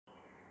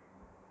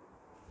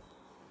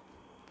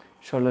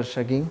shoulder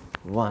shrugging.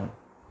 1,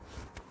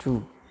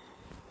 2,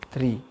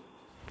 3,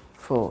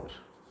 4,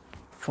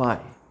 5,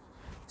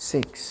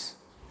 6,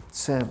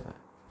 7,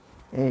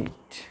 8,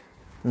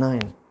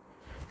 9,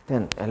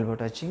 10. Elbow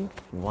touching.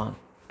 1,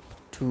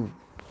 2,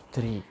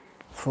 3,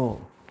 4,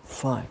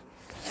 5,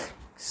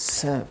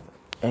 7,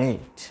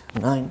 8,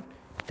 9,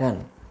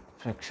 10.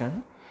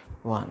 Flexion.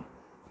 1,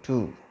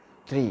 2,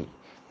 3,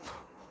 4,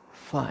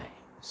 5,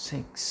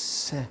 6,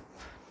 7,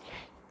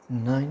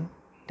 9,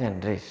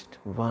 10. Wrist.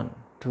 1,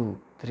 2,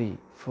 3,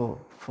 4,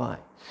 5,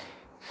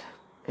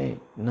 8,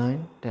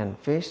 9, 10.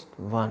 Fist.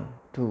 1,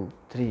 2,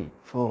 3,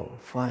 4,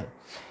 5,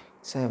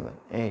 7,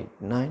 8,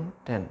 9,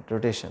 10.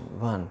 Rotation.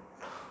 1,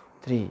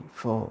 3,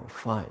 4,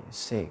 5,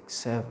 6,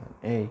 7,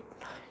 8,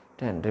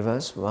 10.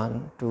 Reverse.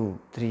 1, 2,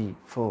 3,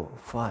 4,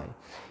 5,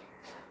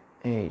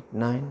 8,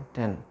 9,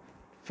 10.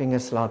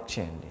 Fingers lock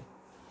చేయండి.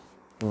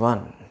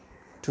 1,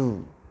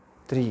 2,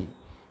 3,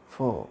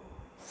 4,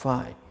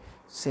 5,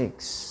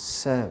 6,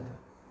 7,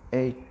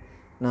 8,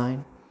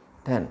 9,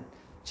 10.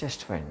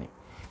 Chest bending.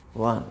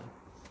 1,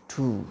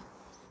 2,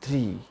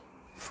 3,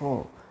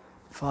 4,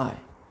 5,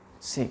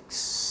 6,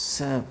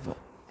 7,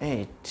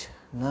 8,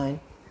 9,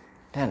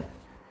 10.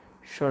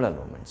 Shoulder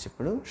movements.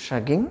 ఇప్పుడు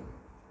shrugging.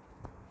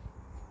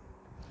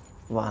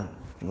 1,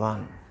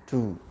 1,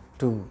 2,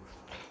 2,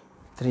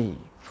 3,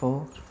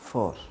 4,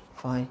 4,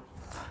 5,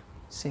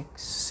 6,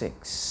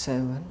 6,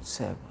 7,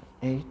 7,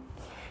 8,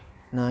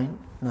 9,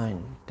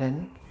 9,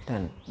 10,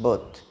 10.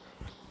 Both.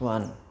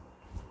 1,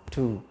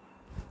 2,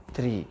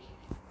 3,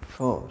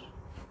 4,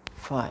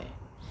 5,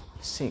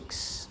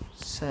 6,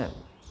 7,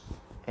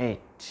 8,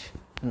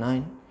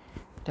 9,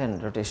 10.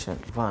 Rotation.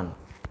 1,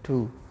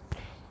 2,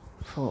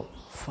 4,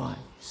 5,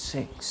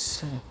 6,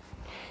 7,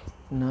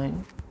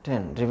 9,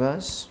 10.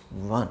 Reverse.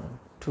 1,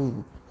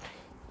 2,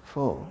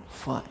 4,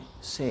 5,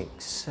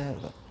 6,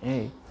 7,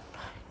 8,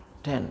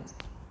 10.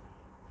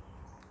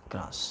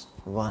 Cross.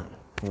 1,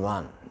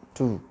 1,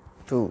 2,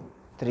 2,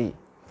 3,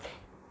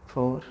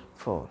 4,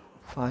 4,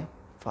 5,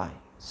 5,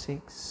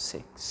 6,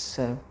 6,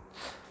 7,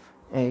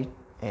 8,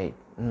 8,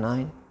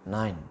 9,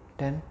 9,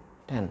 10,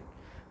 10.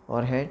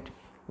 Overhead.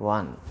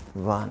 1,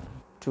 1,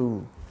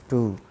 2,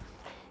 2,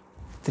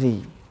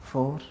 3,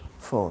 4,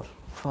 4,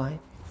 5,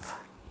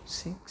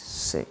 6,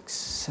 6,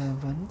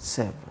 7,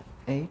 7,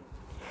 8,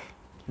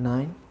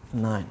 9,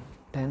 9,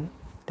 10,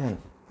 10.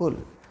 Pull.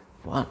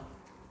 1,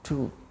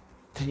 2,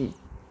 3,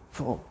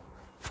 4,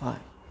 5,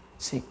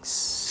 6,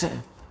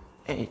 7,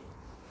 8,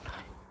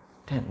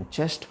 10.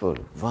 Chest pull.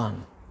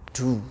 1,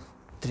 2,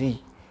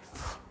 3,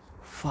 4,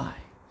 5,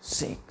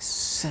 6,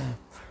 7,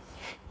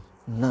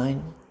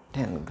 9,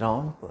 10.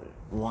 Ground pull.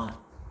 1,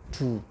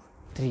 2,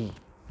 3,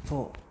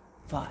 4,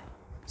 5,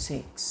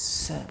 6,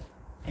 7,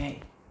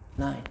 8,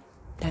 9,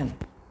 10.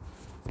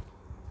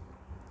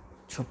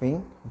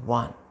 Chopping.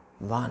 1,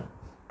 1,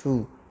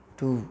 2,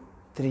 2,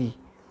 3,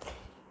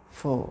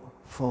 4,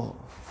 4,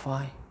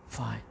 5,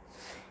 5,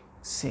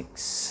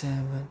 6,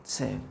 7,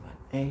 7,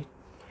 8,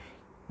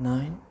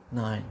 9,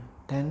 9,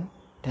 10,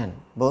 10.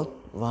 Both.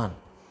 1,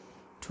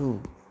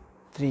 2,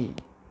 3,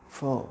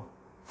 4,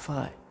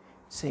 5,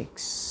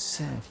 6,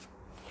 7,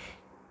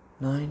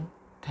 9,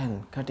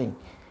 10. Cutting.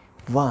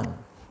 1,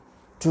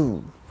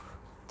 2,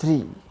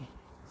 3,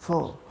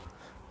 4,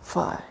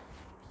 5,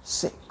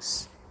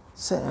 6,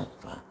 7,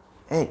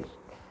 8,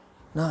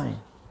 9,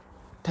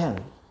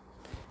 10.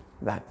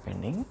 Back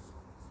bending.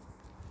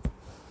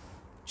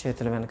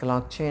 చేతులు వెనక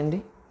lock చేయండి.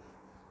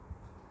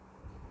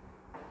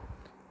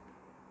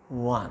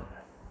 1,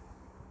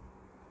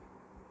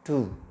 2,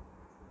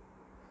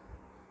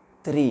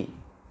 3,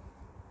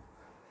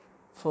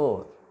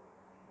 4,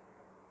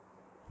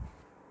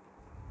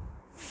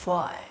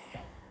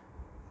 5,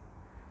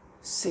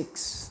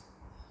 6,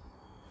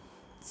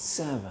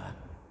 7,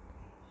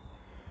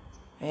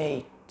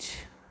 8,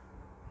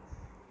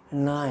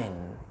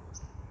 9,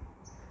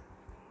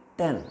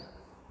 10,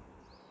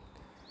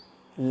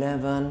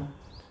 11,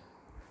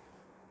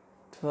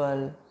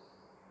 12,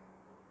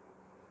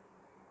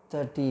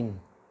 13,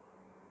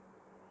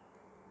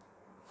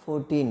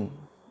 14,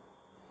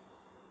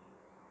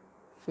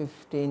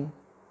 15,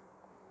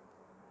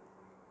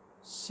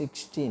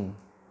 16,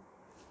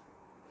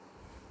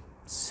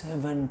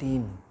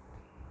 17,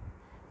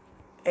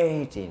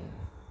 18,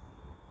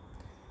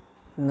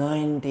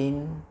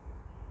 19,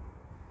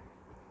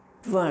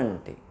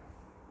 20.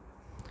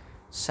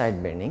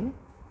 Side bending.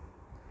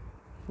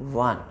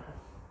 1,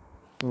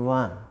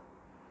 1,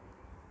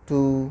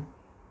 2,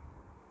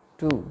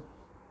 2,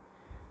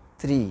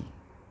 3,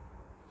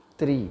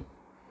 3,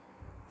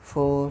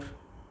 4,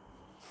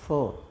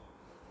 4,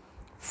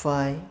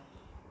 5,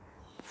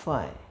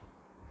 5,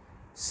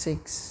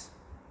 6,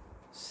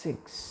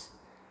 6,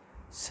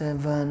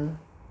 7,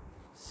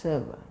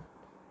 7,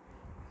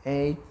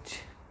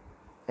 8,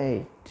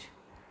 8,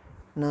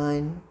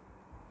 9,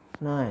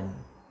 9,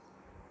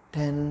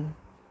 10,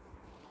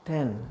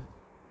 10,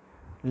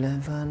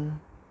 11,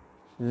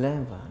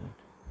 11,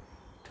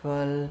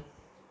 12,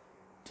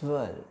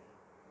 12,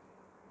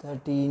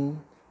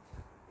 13,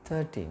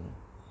 13,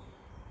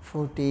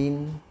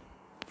 14,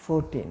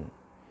 14,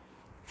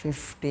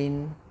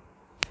 15,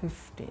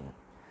 15,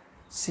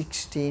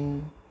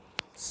 16,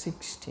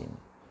 16,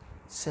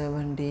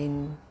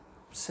 17,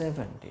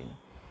 17,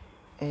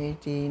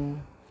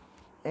 18,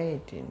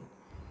 18,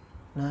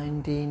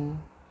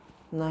 19,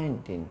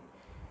 19,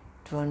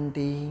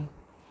 20,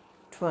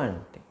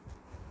 20.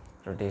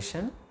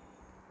 Rotation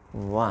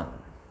 1,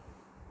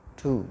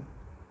 2,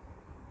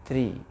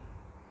 3,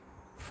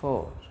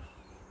 4,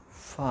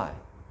 5,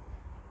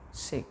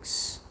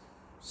 6,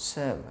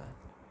 7,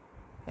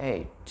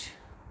 8,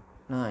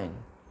 9,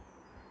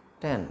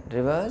 10.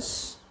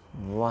 Reverse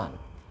 1,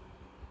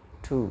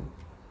 2,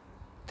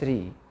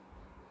 3,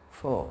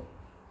 4,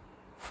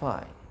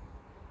 5,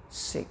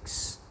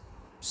 6,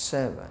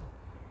 7,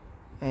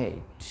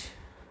 8,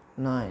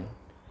 9,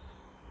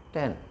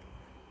 10.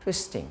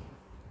 Twisting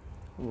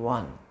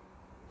 1,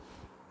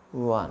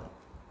 1,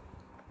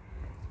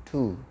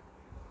 2,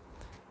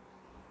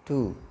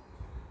 2,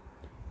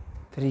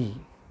 3,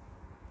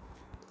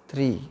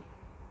 3,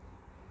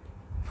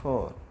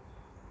 4,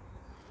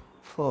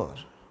 4,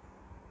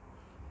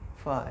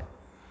 5,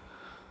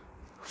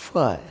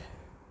 5,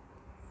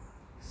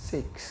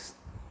 6,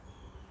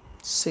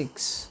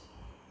 6,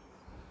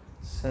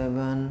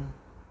 7,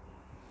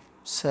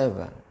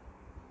 7,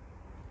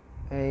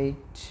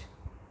 8,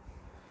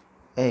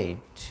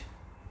 8,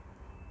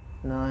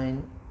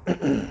 9,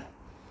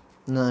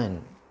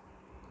 9,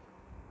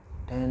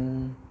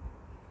 10,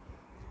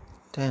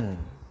 10,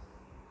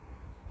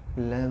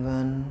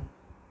 11,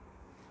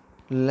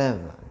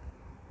 11,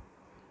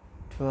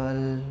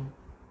 12,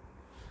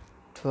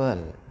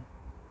 12,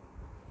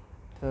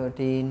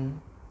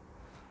 13,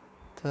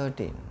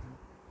 13,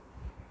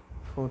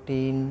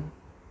 14,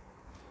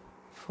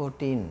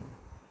 14,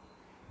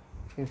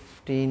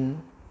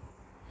 15,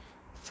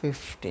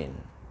 15,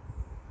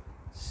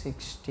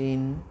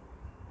 16,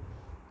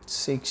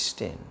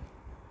 16,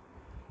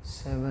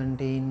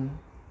 17,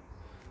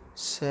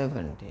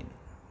 17,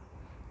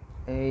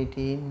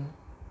 18,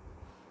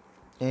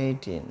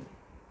 18,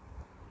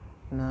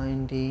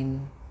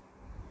 19,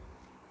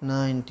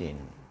 19,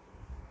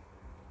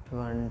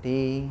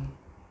 20,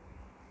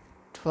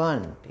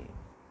 20.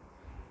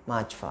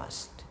 March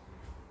fast.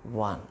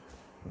 1,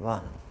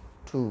 1,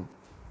 2,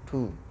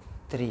 2,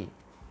 3,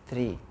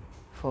 3,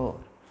 4,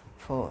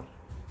 4,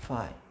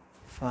 5,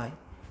 5,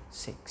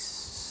 6,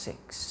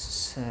 6,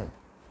 7,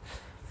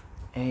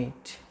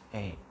 8,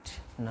 8,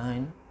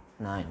 9,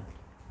 9,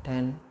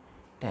 10,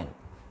 10.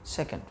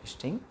 Second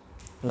twisting.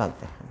 Lock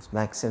the hands.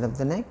 Back side of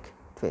the neck.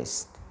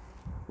 Twist.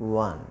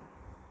 1,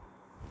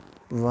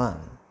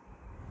 1,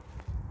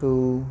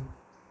 2,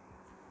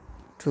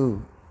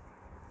 2,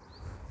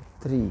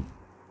 3,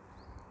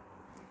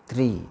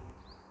 3,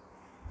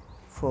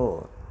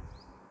 4,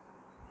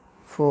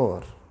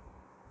 4,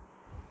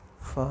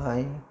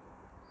 5,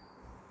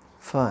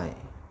 5,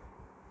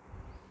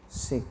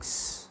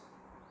 6,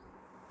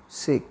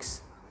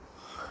 6,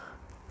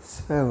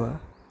 7,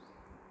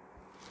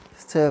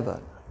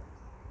 7,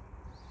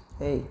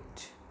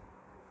 8,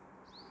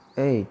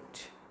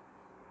 8,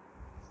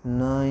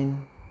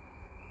 9,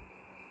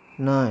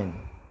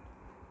 9,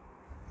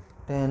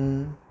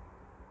 10,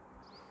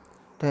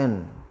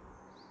 10,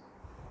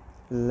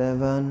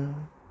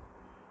 11,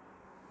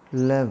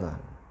 11,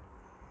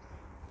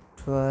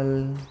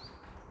 12,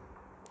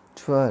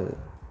 12,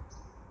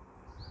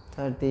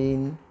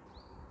 13,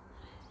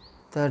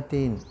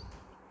 13,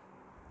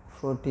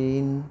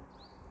 14,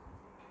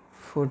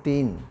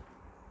 14,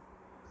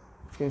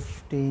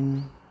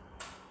 15,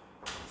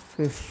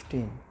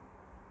 15,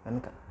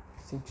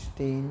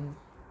 16,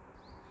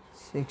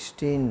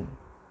 16,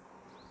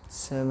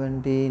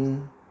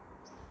 17,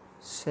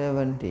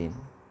 17,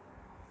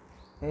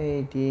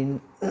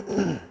 18,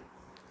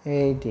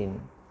 18,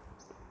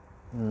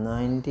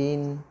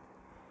 19,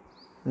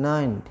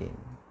 19,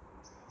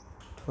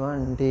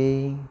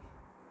 20,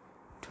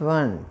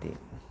 20.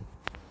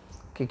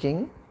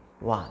 Kicking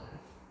 1,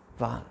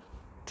 1,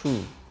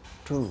 2,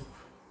 2,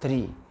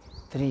 3,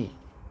 3,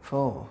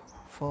 4,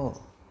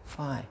 4,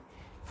 5,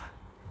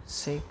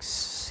 6,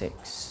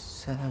 6,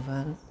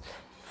 7,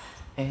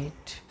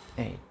 8,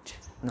 8,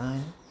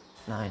 9,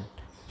 9,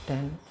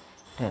 10,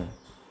 10.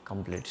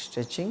 Complete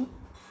stretching.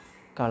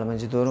 కాళ్ళ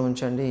మధ్య దూరం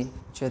ఉంచండి.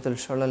 చేతులు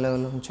shoulder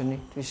లెవెల్లో ఉంచండి.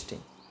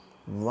 Twisting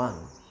 1,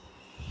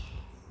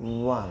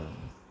 1,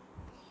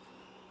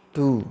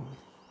 2,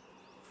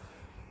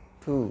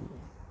 2,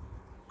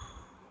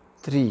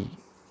 3,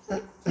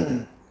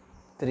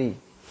 3,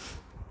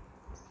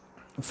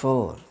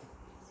 4,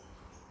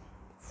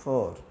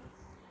 4,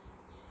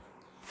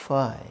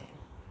 5,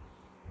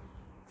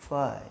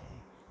 5,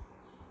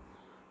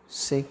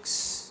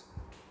 6,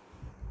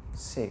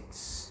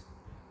 6,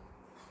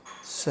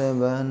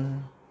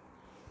 7,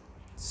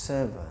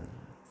 7,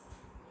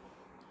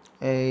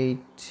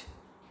 8,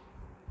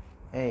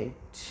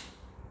 8,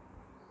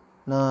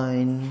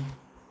 9,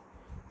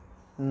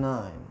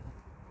 9,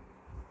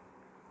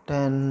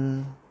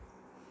 10,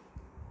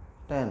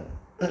 10,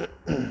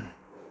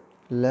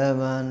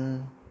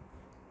 11,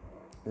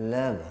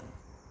 11,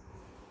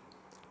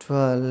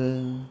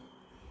 12,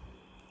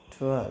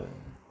 12,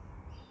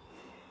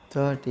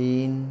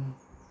 13,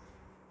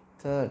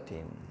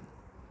 13,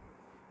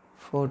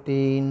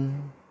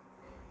 14,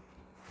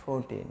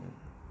 14,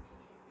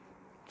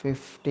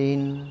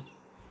 15,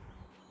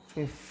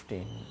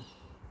 15,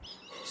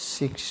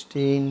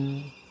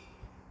 16,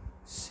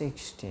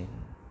 16,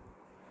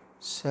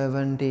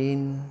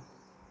 17,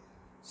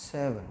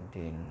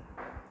 17,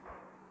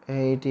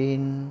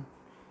 18,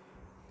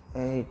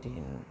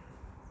 18,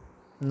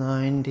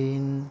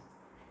 19,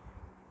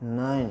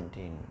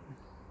 19,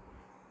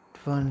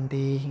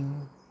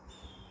 20,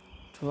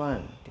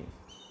 20.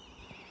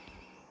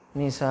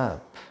 Knees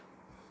up.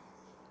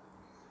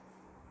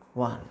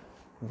 1,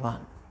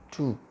 1,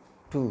 2,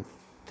 2,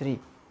 3,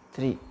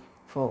 3,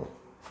 4,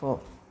 4,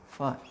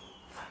 5,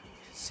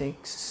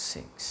 6,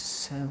 6,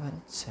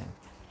 7, 7,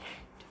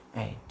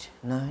 8,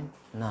 9,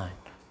 9,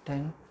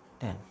 10,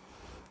 10.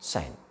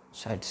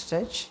 Side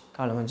stretch.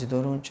 కాళ్ళ మధ్య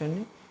దూరం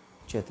ఉంచండి.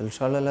 చేతులు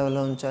షోల్డర్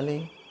లెవెల్లో ఉంచాలి.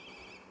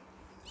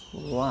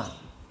 1,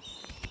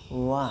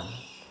 1,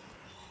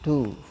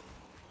 2,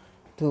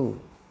 2,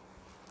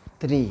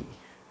 3,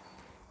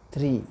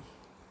 3,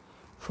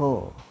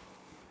 4,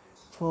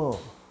 4,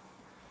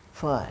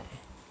 5,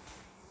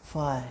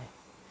 5,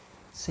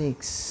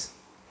 6,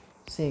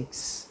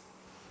 6,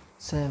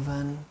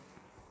 7,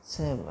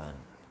 7,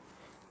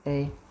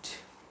 8,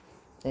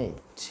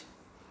 8,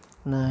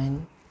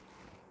 9,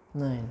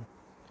 9,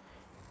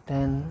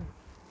 10,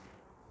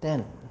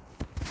 10.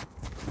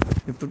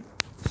 ఇప్పుడు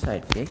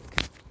side kick.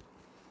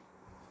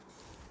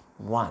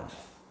 1,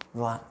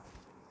 1,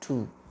 2,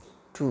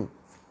 2,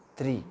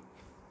 3,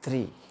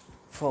 3,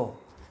 4,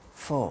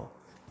 4,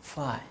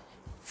 5,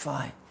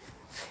 5,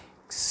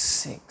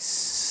 6,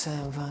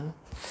 7,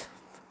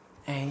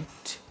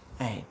 8,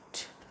 8,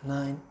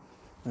 9,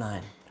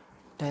 9,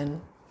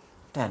 10,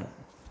 10.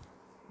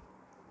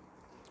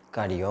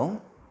 Cardio.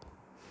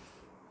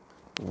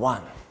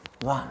 1,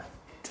 1,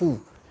 2,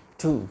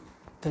 2,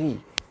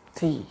 3,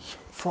 3,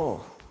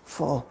 4,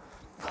 4,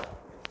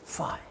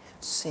 5,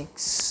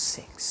 6,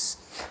 6,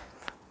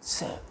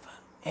 7,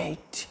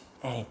 8,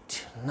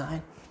 8,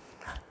 9,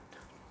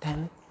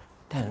 10,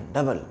 10.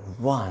 Double.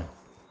 1,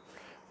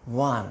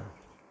 1,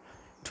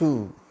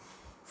 2,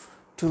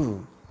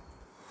 2,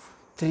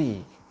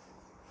 3,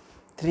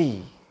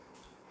 3,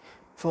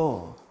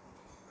 4,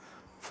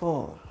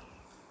 4,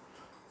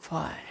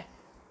 5,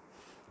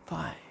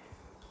 5,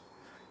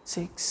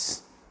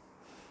 6,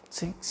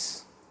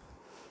 6,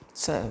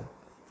 7,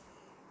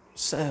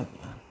 7,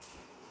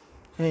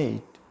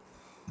 8,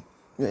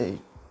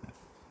 8,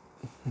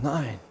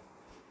 9,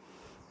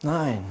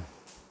 9,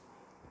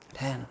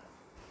 10,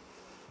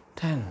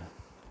 10.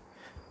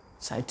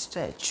 Side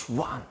stretch.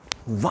 1,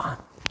 1,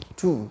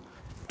 2,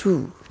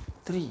 2,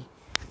 3,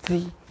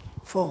 3,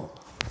 4,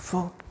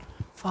 4,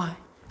 5,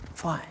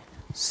 5,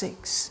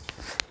 6,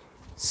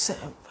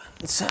 7,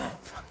 7,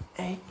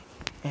 8,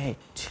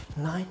 8,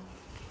 9,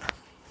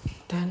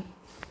 10,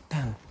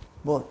 10.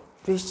 Both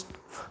wrist.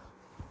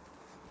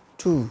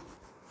 2,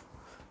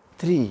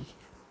 3,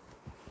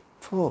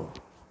 4,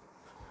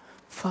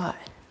 5,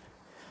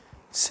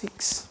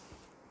 6,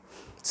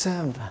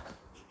 7,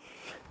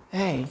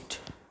 8,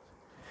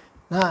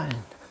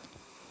 9,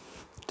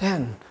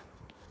 10.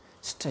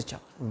 Stretch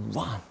out.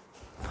 1,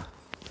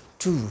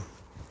 2,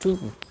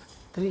 2,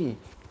 3,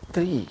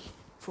 3,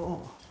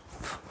 4,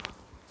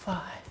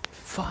 5,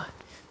 5,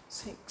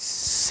 6,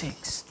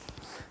 6,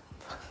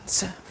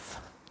 7,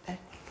 8,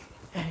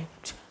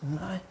 8,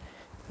 9,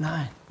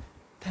 9,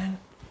 10,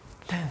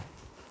 10.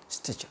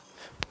 Stretch out.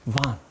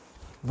 1,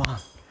 1,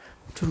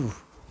 2,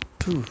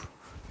 2,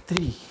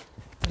 3,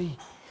 3,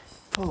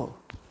 4,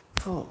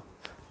 4,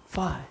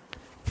 5,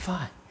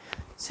 5,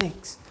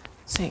 6,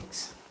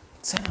 6,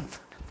 7,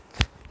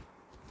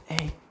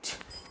 8,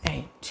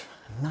 8,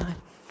 9,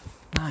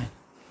 9,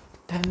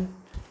 10,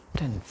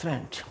 10.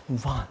 Front.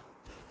 1,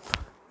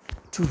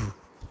 2,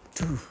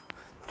 2,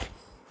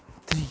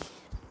 3,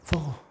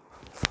 4,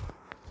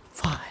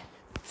 5,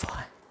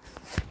 5,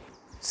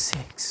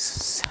 6,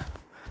 7,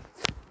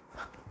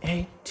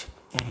 8,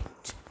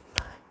 8,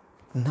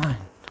 9,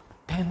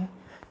 10,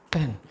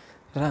 10.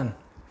 Run.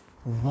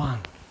 1,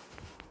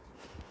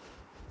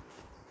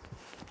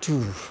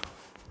 2,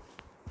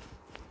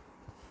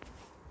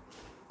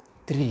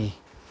 3,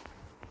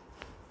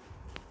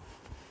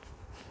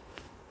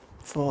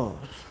 4,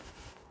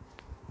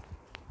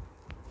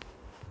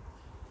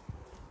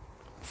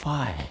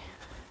 5,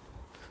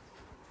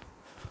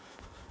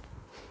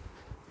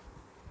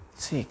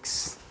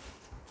 6,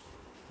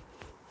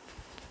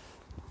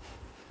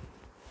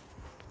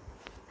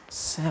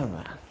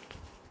 7,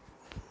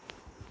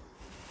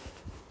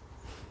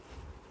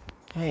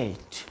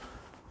 8,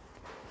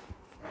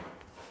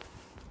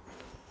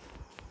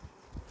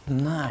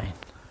 9,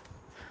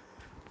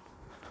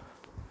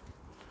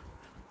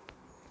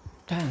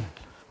 10.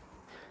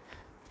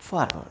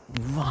 Forward.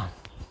 1,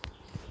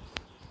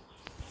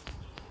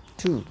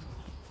 2,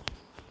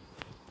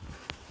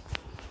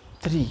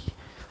 3,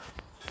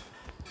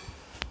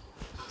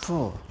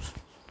 4,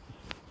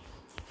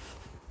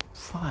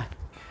 5,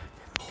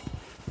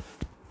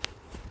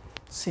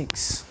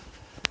 6,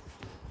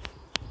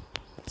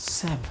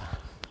 7,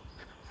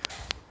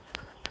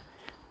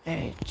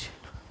 8,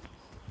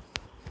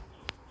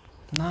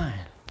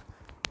 9,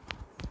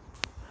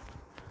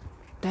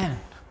 10.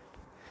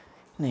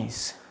 Knees.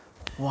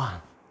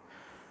 1,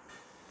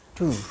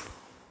 2,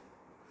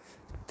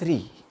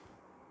 3,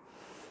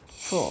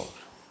 4,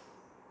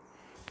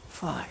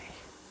 5,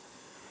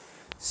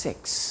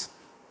 6,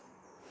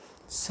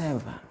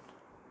 7,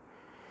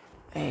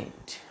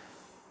 8,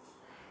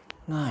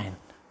 9,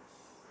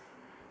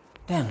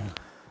 10.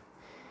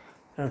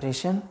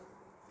 Rotation.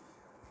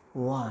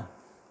 1,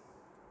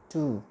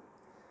 2,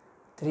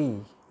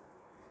 3,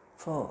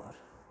 4,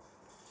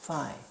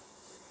 5,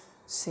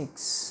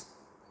 6,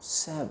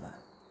 7,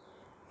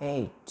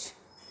 8,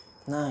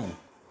 9,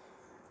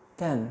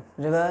 10.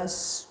 Reverse.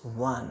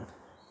 1,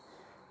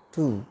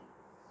 2,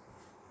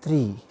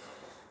 3,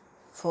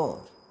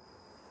 4,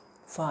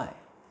 5,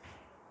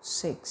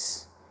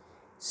 6,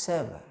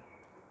 7,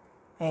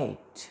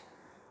 8,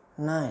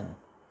 9,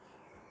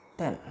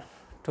 10.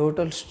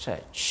 Total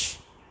stretch.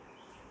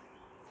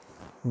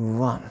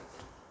 1,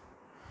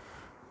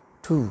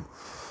 2,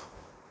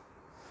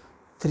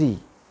 3,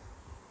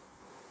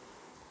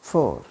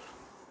 4,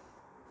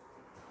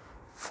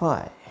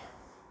 5,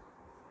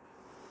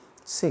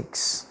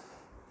 6,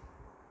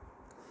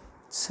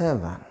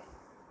 7,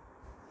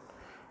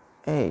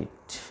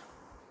 8,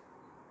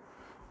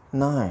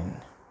 9,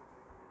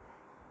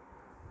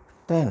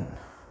 10.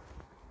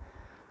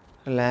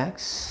 Relax.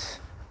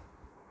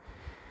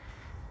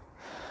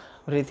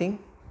 Breathing.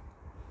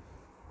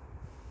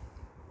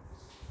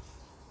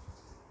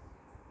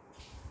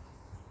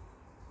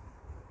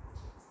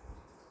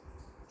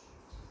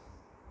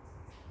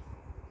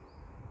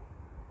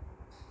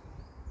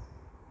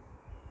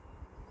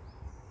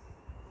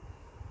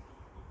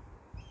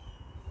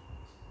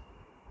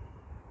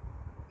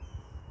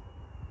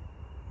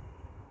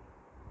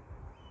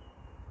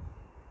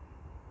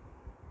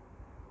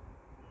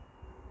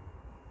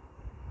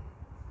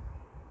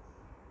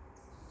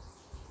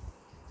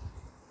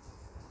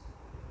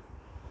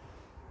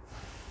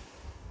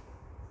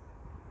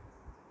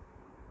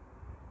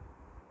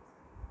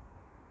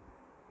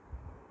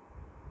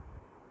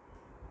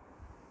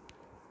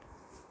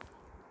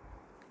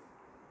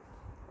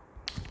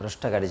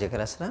 పృష్ఠకడి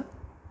Chakrasana.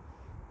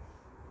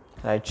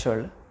 Right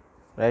shoulder,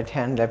 right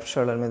hand left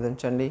shoulder మీద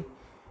ఉంచండి.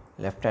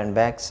 Left hand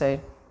back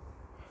side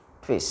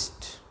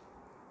twist.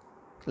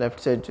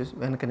 Left side చూసి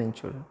వెనక నుంచి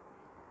చూడండి.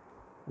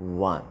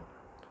 1,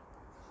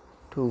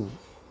 2,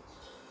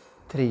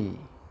 3,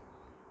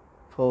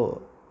 4,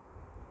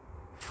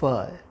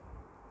 5,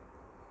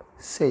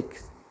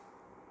 6,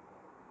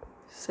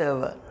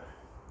 7,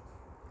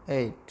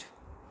 8,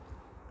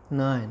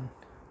 9,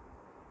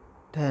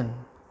 10,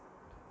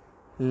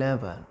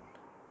 11,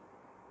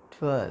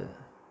 12,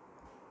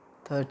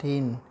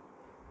 13,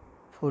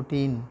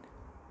 14,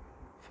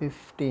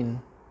 15,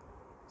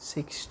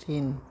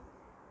 16,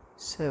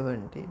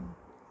 17,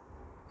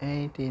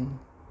 18,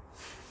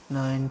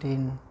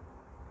 19,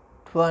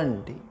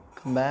 20.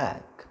 Come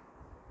back.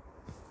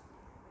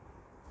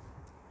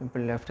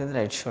 ఇప్పుడు left hand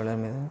right shoulder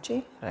మీద నుంచి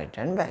right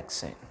hand back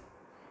side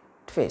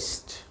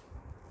twist.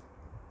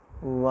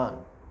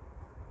 1,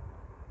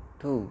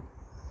 2,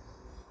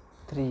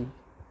 3,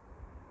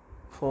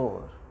 4,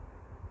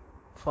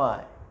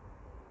 5,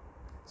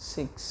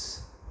 6,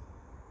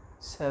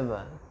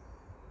 7,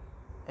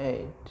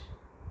 8,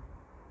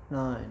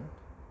 9,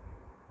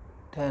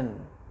 10,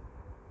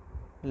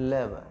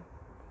 11,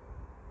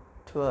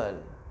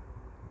 12,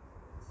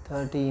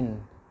 13,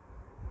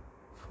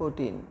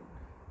 14,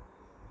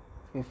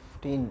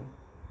 15,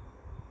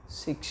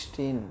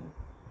 16,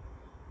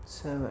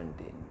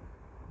 17,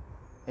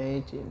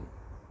 18,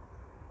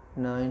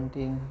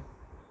 19,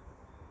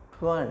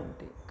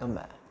 20. Come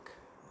back.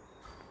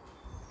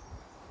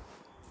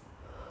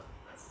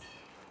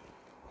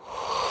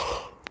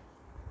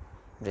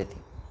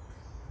 Breathing.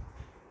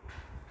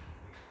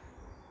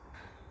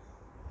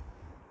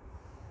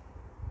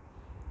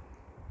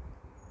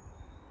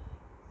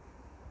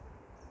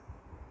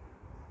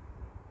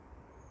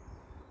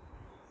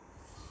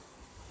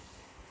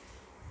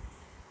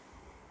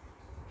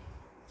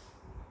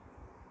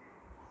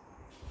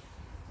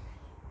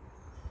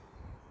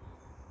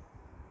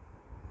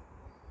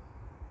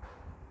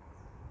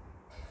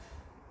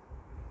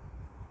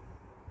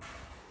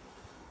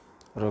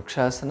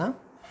 వృక్షాసన.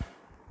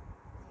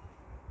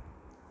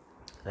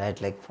 Right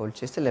leg fold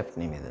చేస్తే లెఫ్ట్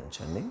నీ మీద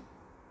ఉంచండి.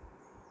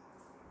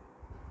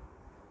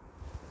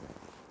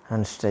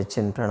 And stretch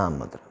in Pranam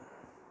Mudra.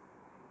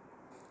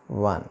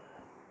 1,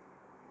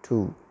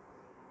 2,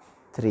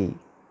 3,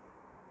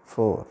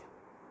 4,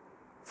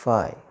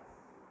 5,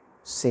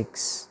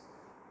 6,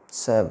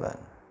 7,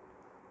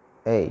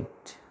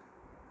 8,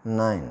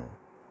 9,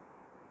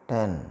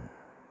 10,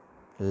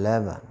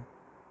 11,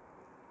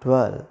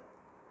 12,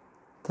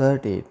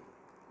 13,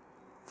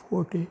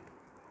 14,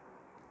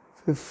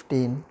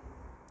 15,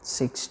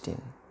 16,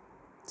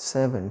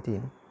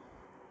 17,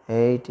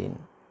 18,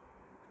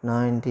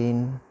 19,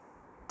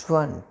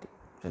 20.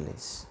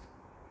 Release.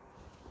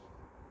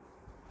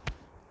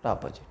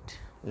 Opposite.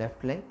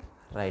 Left leg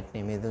right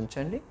నీ మీద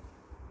ఉంచండి.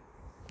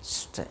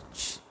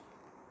 స్ట్రెచ్.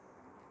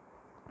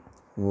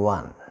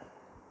 1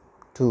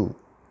 2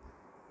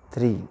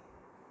 3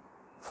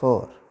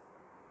 4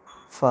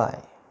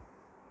 5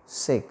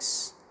 6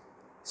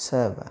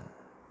 7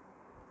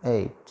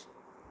 8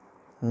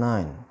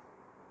 9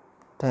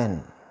 10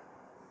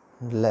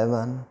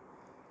 11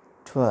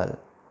 12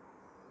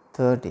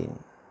 13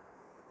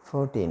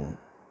 14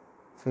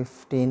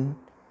 15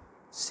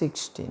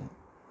 16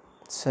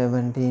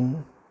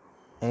 17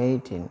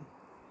 18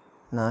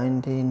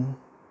 19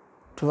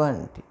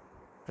 20.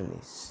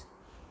 Release.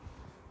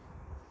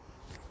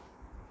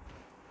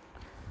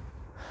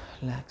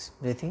 Relax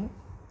breathing.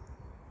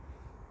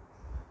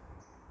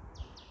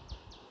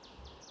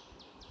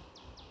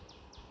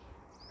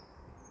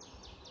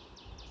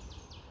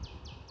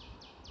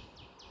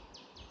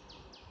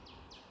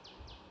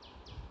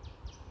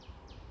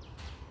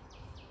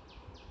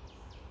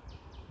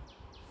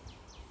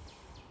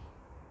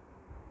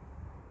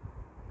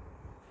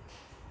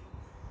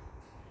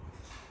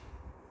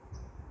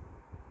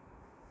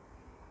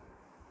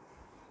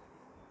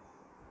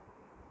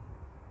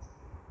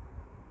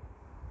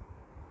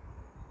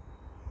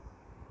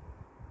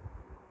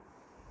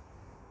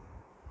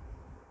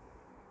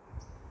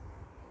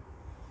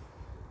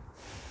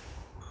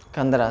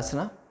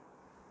 కందరాసన.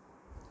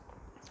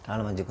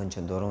 కాళ్ళ మధ్య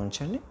కొంచెం దూరం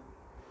ఉంచండి.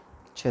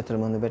 చేతుల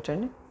ముందు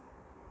పెట్టండి.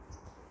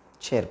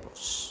 చైర్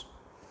పోస్.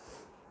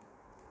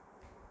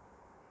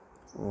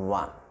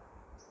 1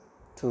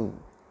 2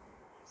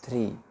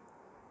 3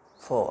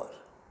 4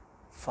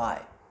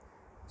 5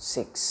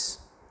 6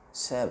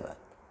 7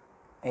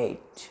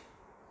 8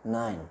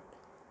 9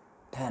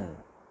 10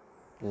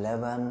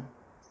 11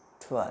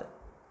 12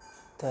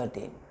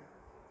 13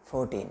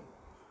 14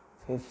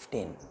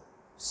 15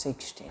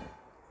 16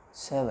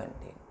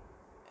 17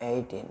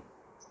 18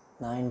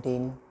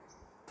 19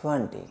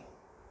 20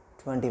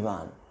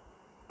 21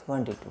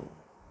 22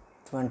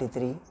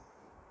 23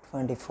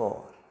 24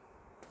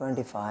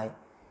 25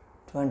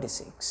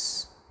 26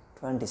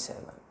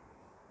 27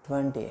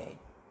 28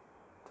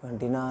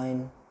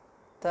 29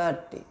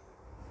 30.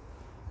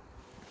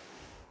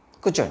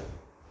 కూర్చోండి.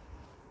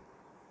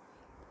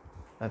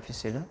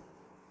 ఆఫీసులో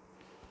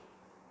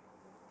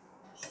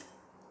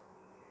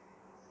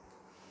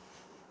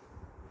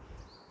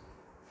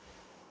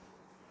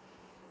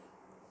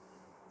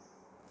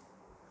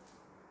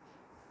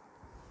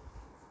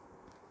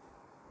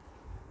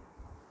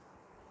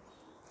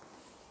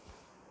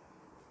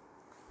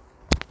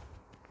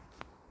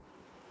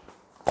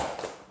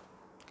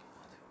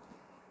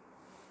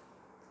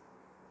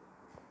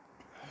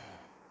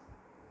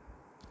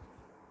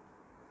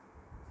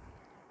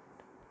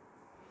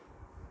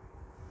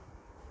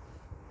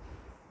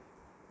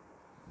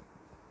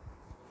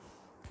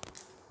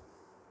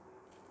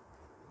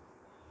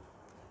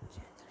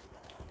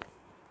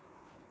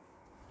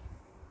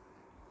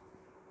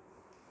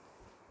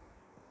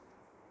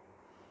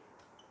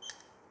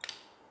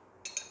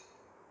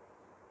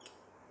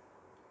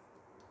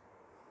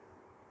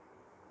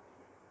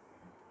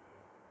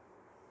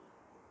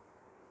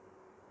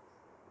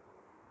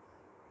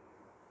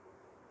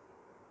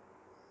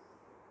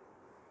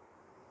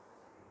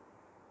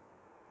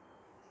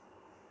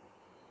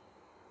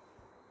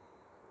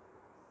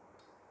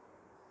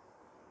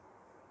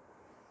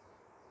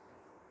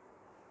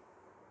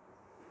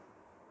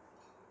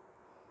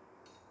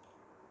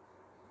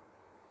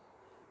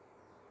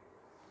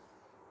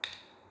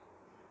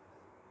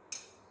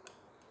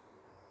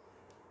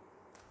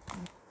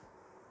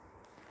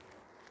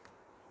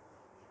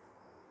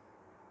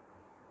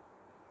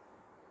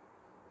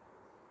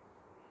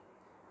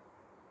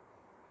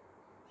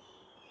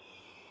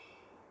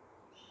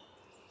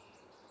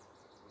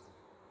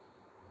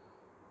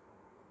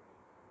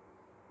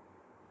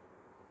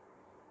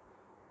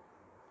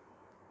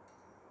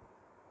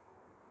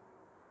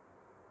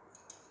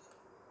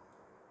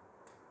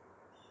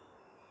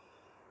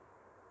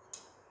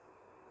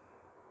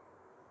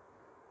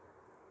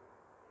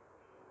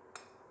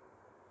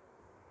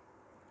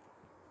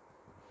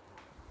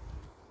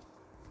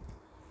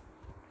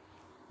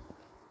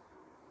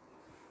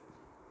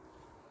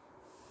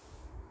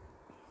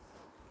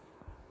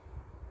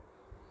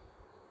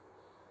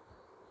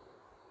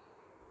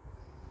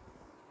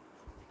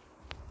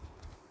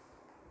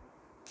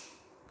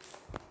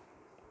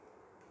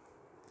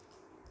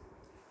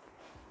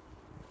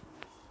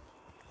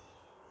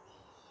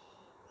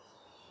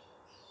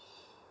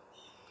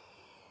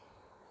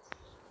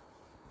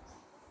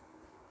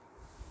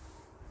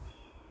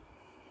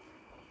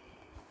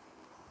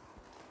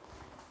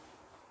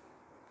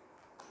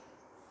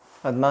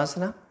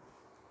padmasana.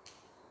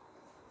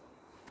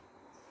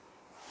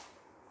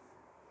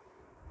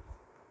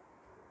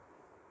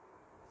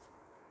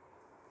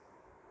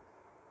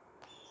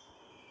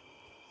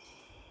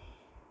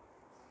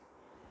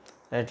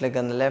 Right leg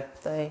on the left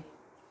thigh,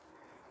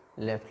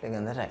 left leg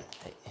on the right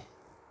thigh.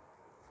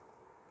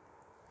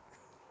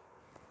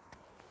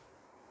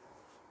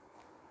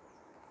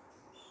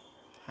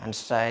 Hands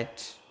straight.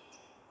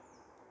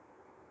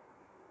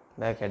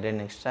 back head and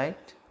neck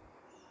straight,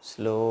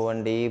 slow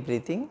and deep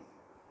breathing.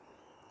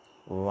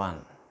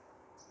 1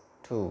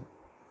 2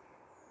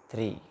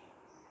 3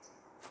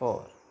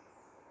 4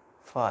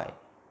 5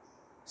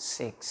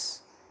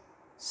 6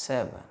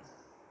 7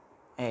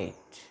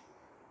 8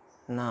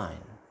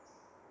 9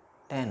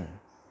 10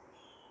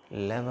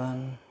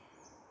 11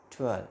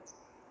 12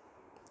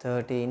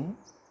 13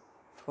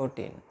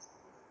 14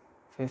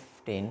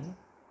 15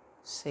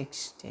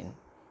 16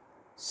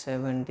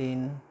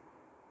 17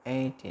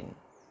 18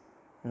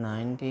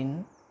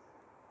 19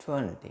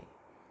 20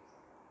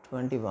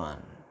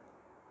 21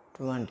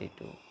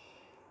 22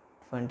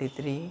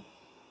 23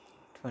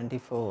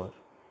 24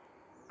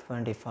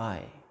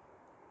 25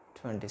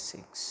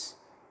 26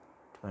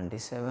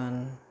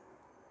 27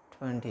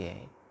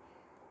 28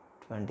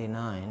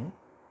 29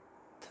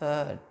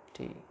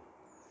 30.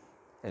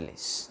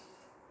 Release.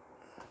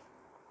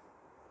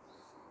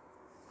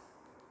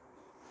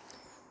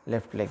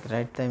 Left leg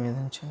right thigh మీద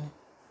ఉంచండి,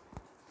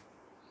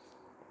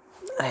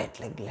 రైట్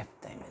లెగ్ లెఫ్ట్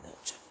థై మీద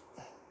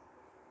ఉంచండి,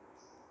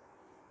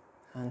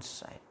 hands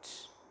right.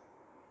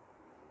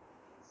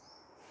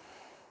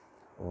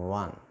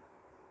 1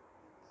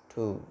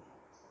 2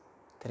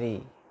 3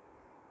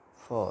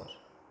 4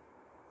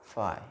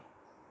 5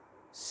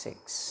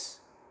 6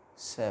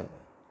 7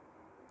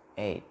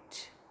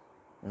 8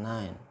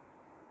 9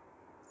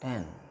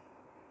 10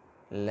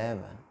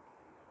 11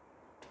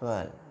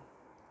 12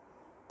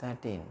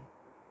 13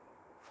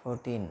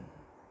 14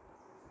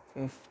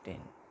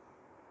 15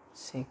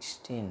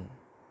 16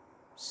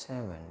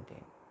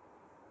 17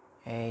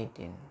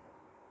 18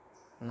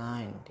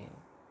 19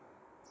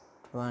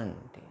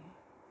 20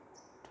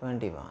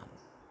 21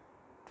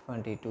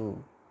 22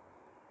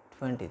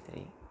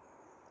 23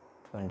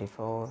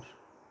 24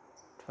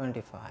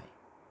 25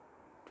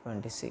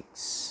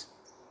 26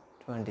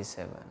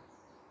 27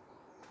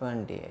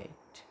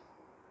 28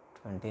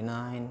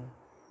 29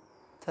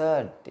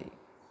 30.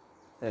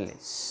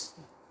 Release.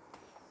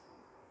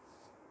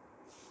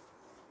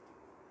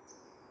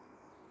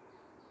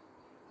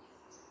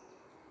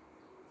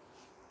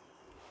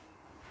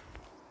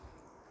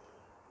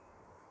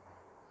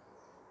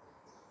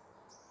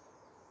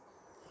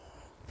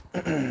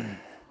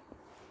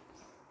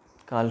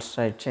 Call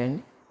straight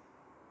చేయండి.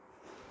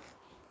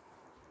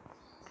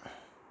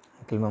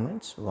 ankle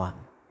movements 1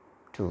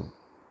 2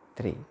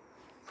 3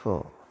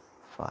 4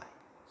 5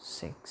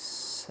 6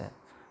 7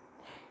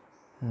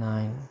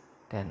 9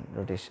 10.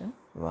 Rotation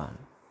 1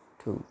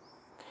 2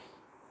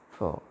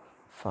 4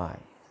 5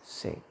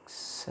 6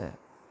 7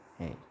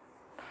 8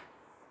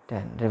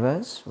 10.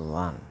 Reverse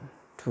 1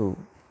 2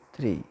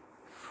 3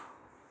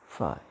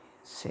 5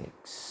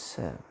 6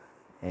 7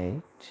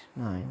 8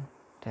 9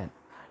 10.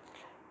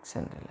 Relax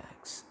and relax.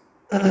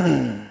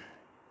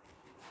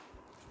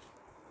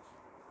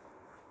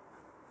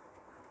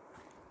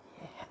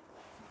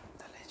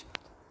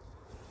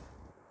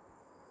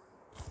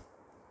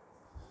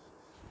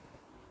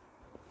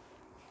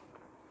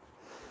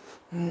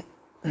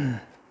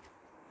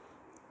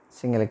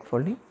 Single leg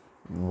folding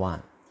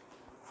 1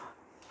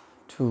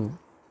 2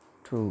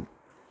 2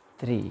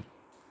 3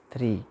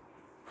 3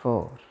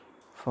 4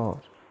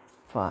 4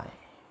 5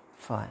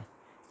 5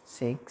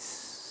 6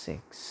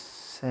 6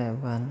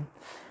 7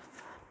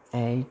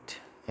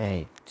 8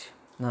 8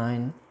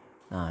 9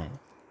 9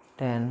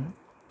 10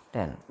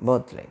 10.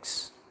 Both legs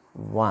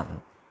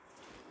 1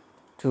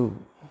 2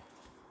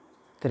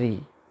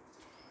 3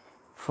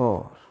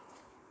 4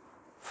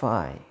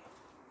 5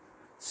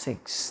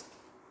 6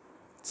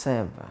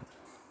 7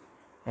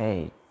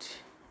 8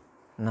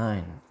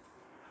 9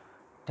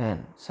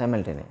 10.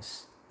 Simultaneous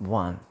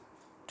 1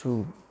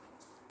 2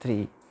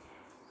 3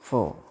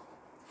 4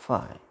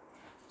 5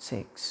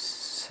 6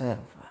 7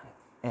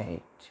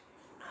 8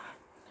 9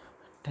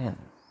 10.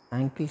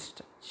 Ankle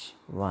stretch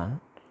 1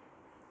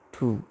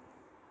 2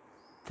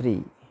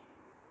 3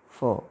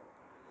 4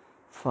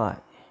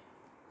 5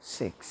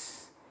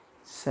 6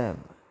 7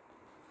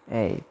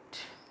 8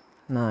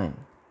 9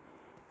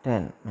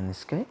 10.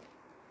 Menisci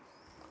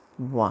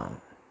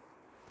 1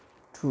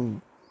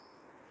 2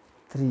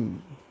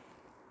 3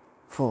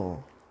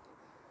 4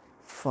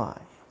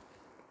 5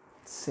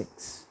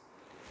 6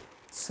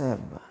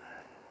 7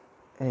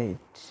 8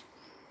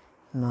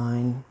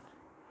 9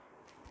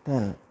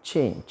 10.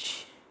 Change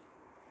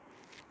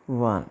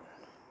 1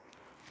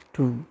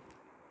 2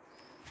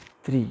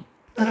 3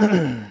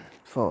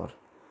 4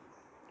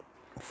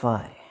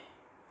 5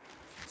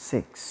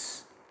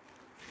 6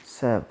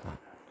 7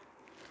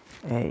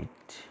 8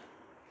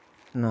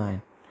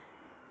 9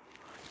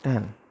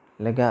 10.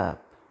 Leg up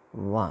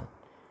 1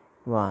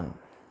 1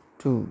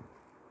 2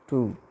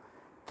 2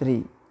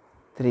 3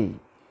 3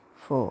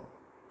 4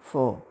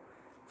 4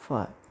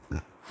 5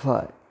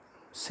 5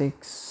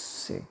 6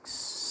 6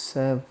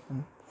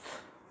 7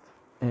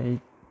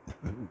 8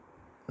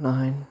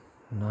 9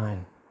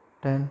 9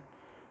 10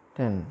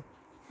 10.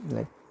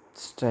 Leg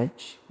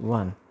stretch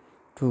 1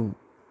 2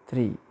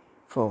 3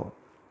 4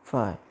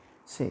 5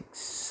 6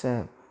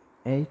 7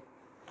 8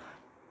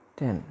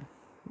 10.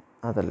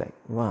 Other leg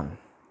 1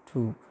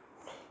 2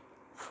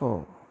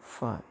 4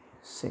 5,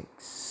 6,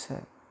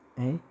 7,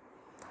 8,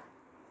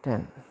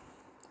 10.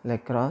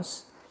 Leg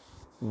cross.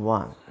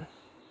 1,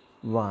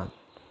 1,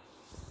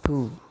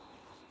 2,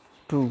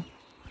 2,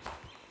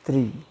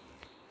 3,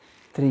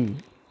 3,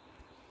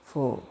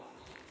 4,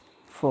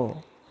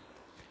 4,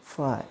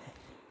 5,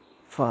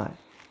 5,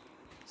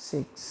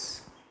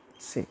 6,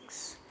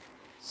 6,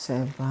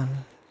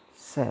 7,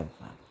 7,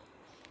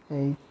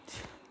 8,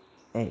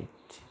 8,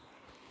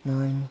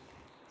 9,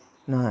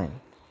 9,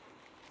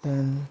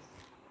 10,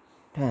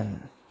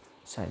 10.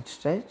 Side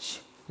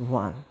stretch.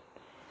 1,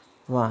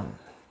 1,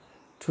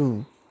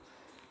 2,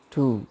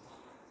 2,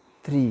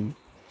 3,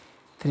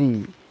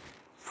 3,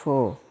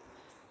 4,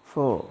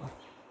 4,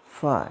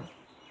 5,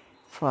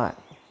 5,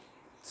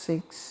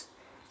 6,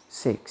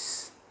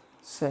 6,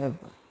 7,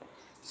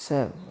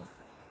 7,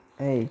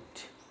 8,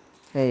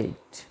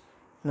 8,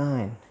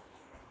 9,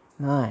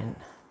 9,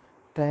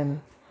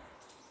 10,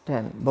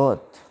 10.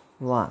 Both.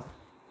 1,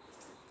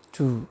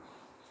 2,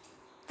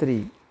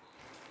 3,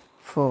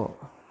 4,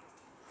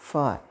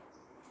 5,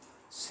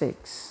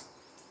 6,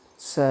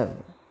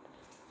 7,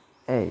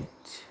 8,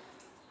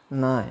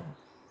 9,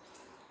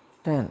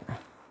 10.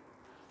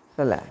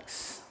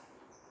 Relax.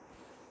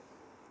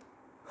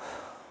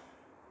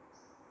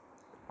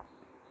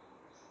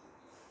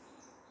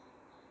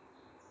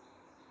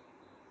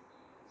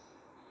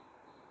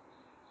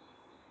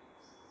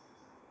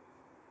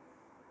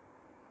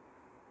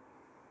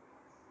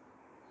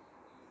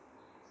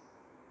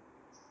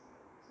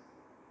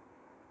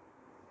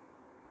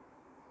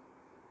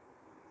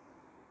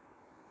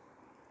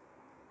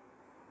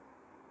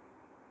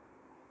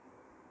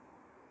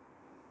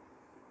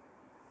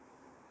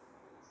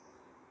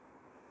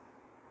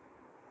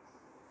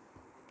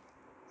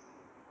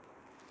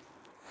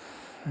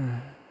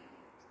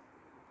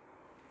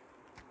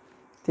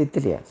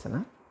 తిత్తిలి ఆసన.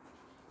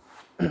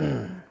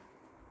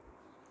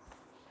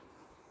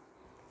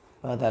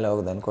 పాదాలు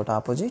ఒకదానికోటి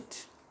opposite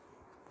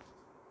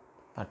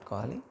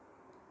పట్టుకోవాలి.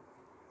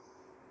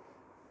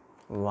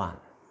 1,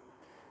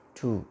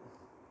 2,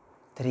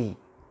 3,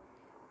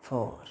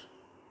 4,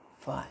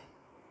 5,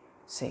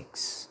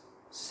 6,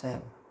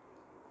 7,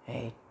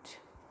 8,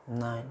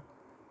 9,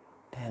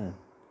 10,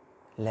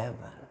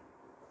 11,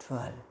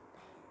 12,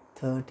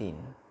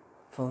 13,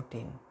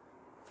 14,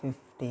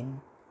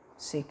 15,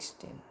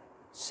 16,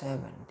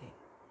 17,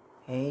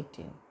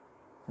 18,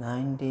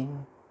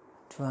 19,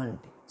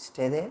 20.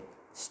 Stay there.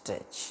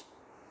 Stretch.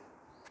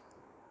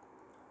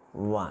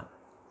 1,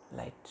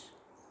 light.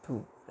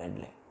 2, red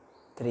light.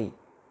 3,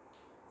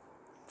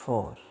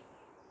 4,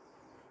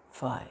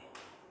 5,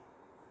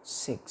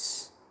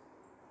 6,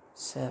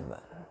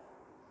 7,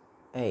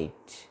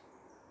 8,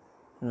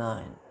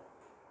 9,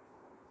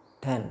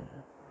 10,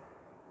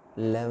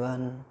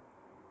 11,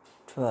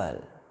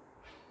 12,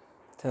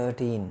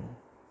 13,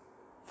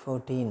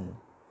 14,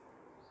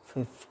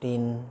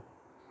 15,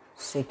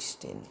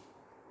 16,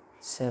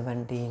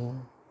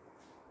 17,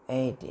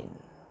 18,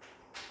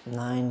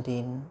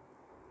 19,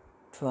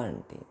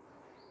 20,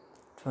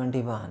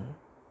 21,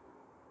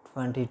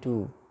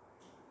 22,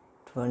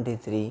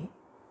 23,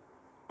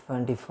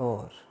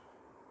 24,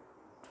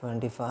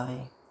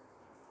 25,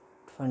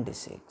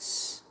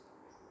 26,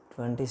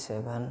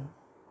 27,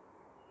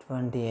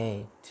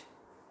 28,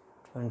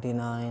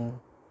 29,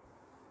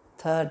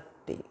 30.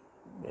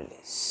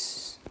 Release.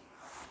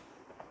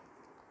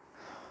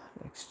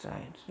 Next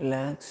side.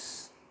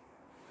 Relax.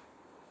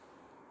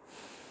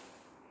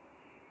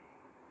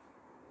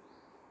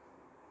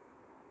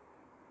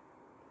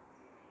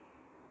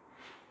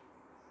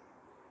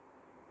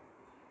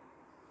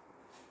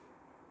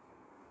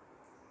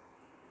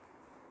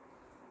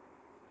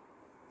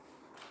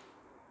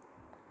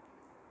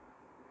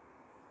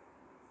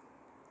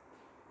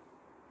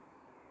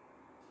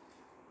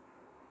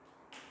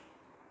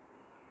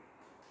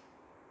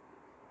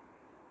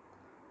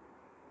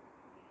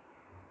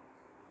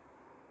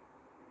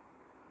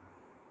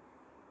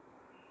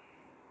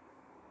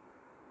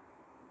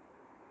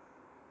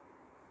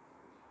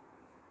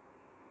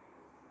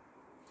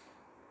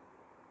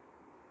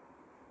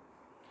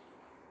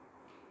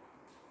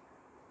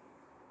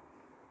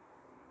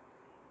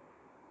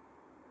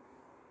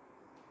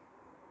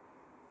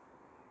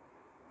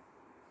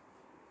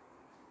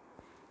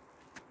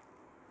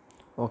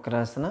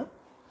 వక్రాసన.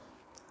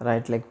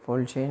 Right leg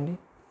fold చేయండి.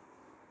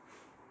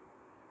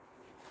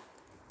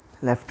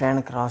 Left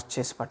hand cross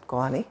చేసి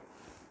పట్టుకోవాలి.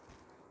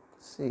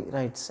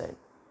 Right side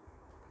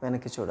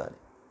వెనక్కి చూడాలి.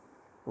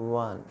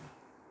 1,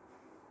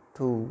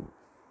 2,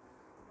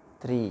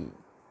 3,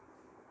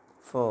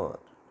 4,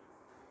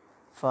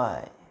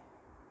 5,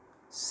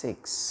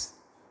 6,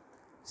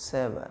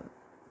 7,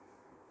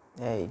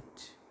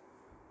 8,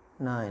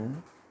 9,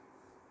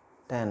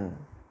 10,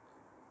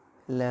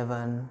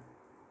 11,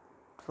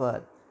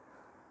 12,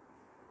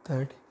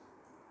 13,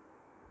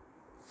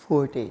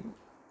 14,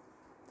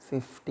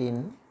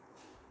 15,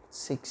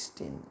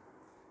 16,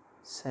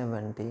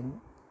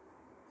 17,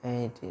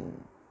 18,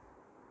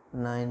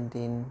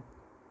 19,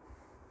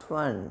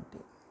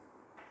 20.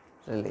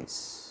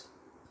 Release.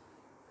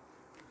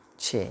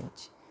 Change.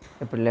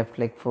 ఇప్పుడు left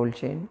leg fold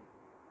చేయండి.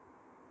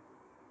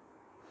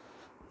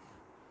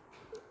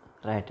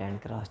 Right hand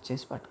cross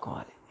చేసి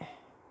పట్టుకోవాలి.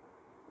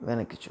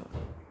 వెనక్కి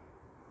చూడాలి.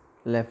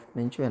 లెఫ్ట్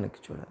నుంచి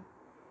వెనక్కి చూడాలి.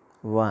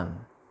 1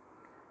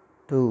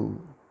 2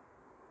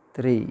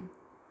 3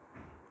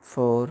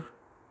 4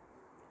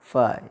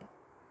 5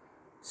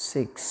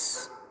 6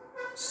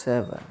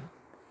 7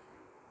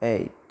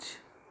 8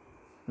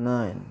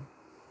 9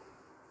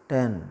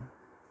 10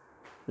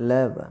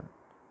 11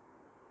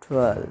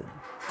 12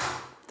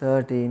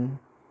 13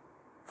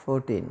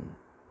 14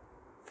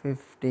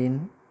 15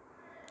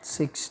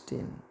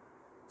 16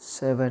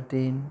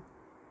 17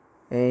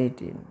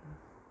 18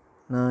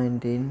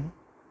 19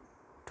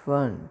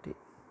 20.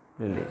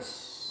 Release.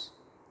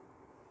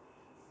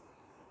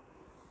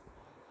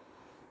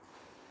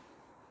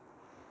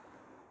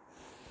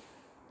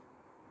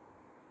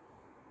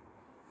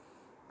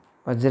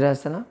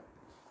 వజ్రాసన.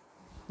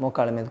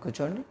 మోకాళ్ళ మీద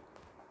కూర్చోండి.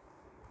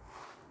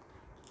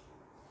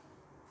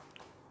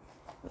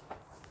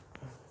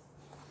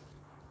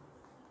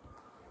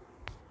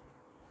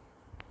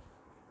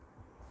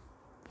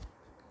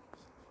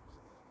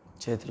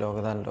 చేతిలో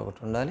ఒకదానిలో ఒకటి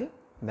ఉండాలి.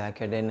 Back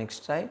head and neck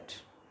straight.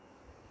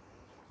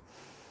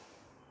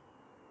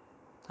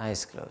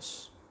 Eyes close.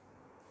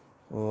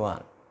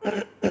 1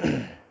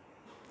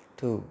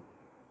 2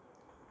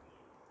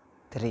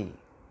 3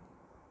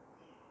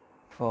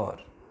 4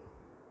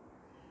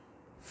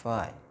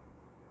 5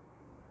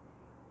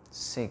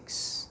 6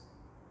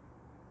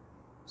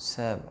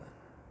 7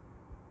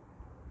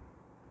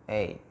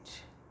 8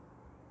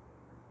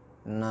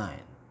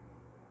 9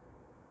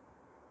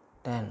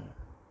 10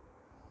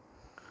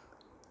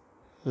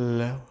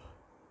 11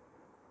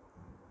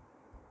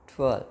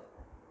 12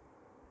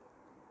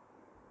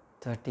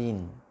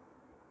 13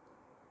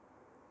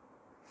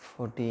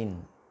 14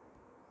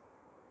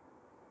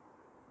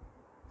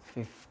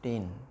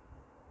 15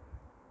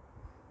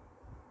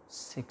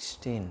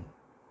 16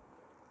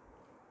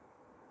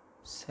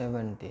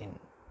 17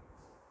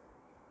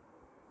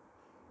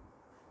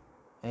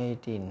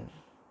 18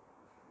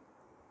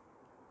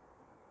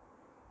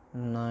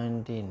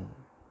 19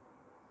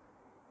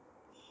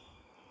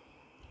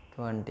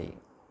 20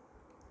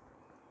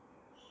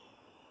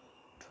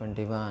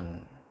 21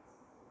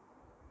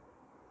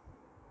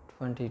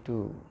 22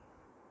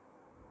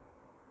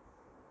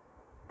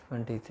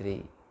 23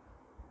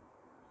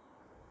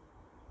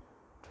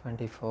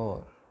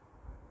 24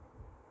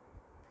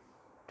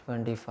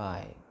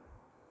 25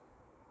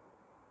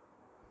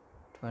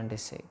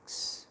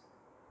 26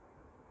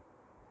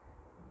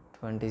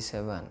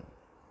 27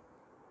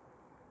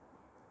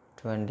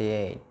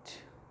 28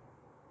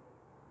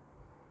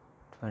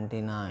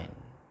 29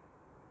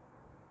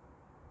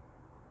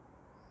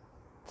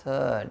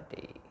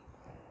 30.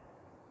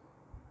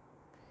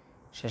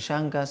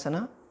 Shashankasana.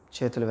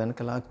 చేతులు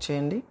వెనక లాక్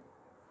చేయండి.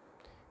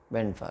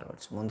 Bend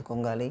forwards. ముందు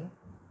కొంగాలి.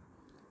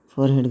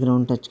 ఫోర్ హెడ్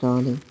గ్రౌండ్ టచ్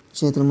కావాలి.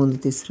 చేతులు ముందు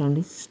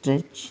తీసుకురండి.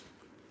 స్ట్రెచ్.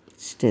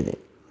 Stay they.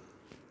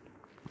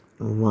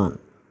 1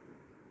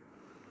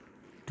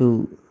 2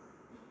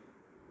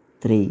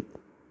 3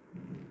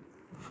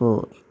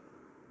 4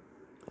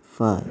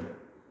 5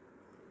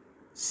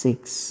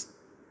 6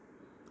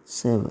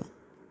 7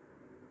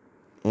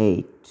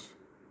 8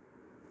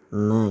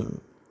 9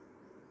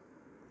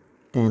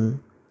 10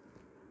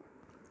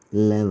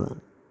 11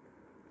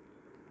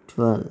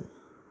 12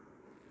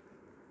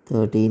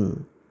 13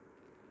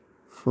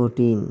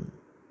 14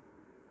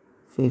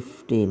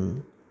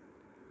 15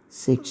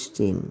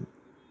 16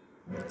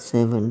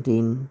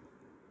 17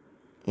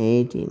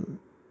 18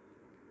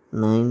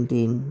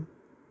 19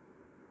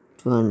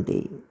 20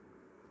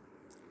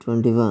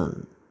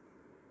 21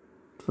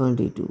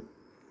 22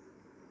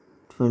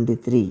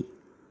 23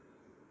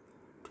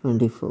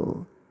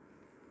 24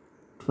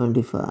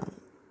 25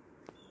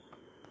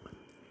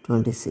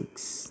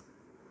 26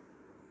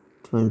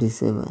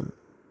 27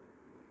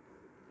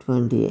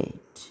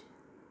 28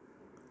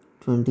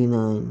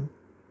 29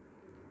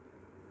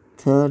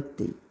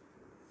 30.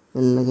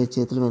 మెల్లగా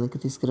చేతులు వెనక్కి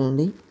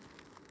తీసుకురండి.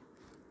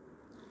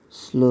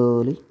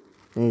 Slowly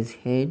rise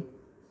head,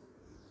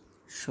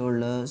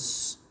 shoulders,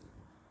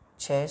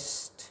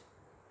 chest,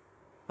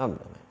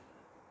 abdomen.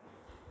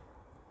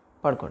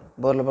 పడుకోండి.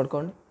 బోర్లో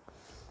పడుకోండి.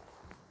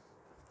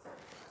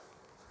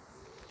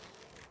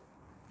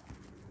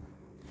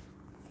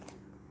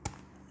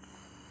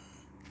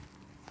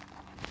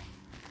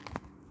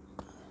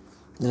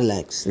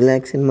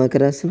 Relax in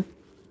Makarasana.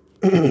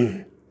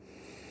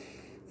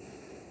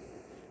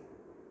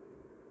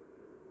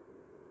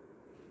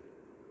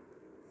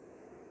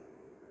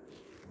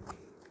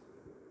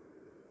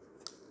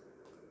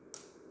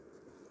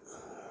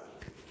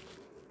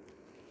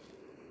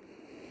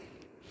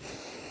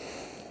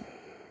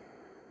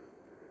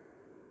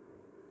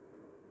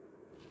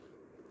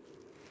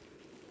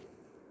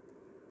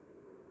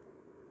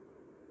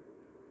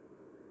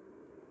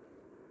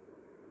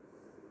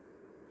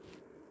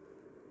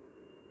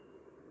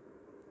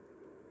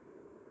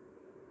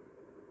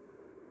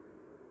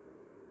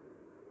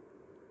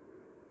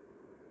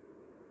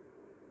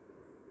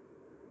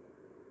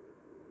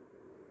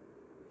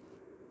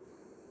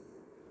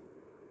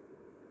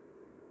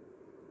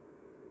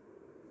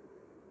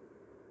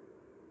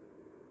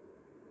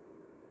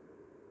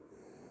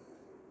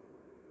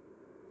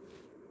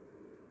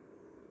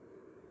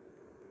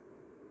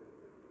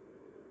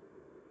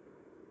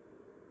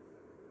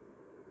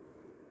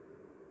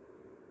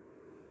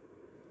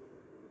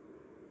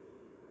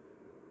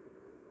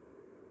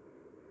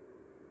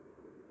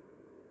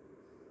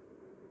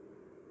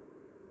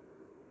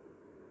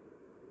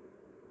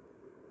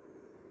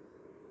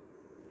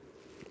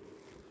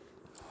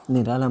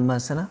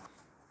 నిరాలంబాసన.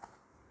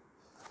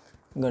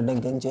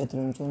 గడ్డంకిని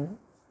చేతులు ఉంచండి,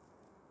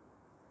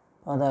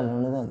 పాదాలు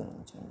రెండు దగ్గర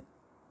ఉంచండి,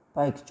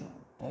 పైకి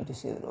చూడండి, tight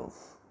see the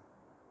roof.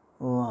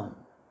 1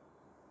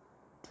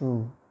 2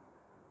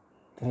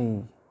 3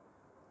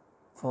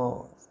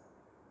 4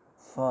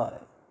 5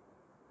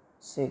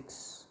 6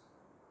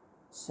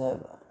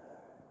 7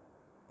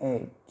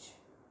 8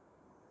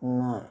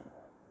 9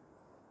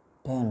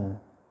 10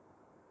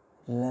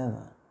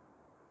 11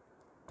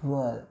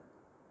 12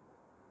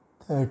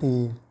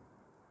 13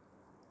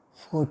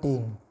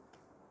 14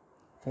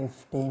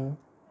 15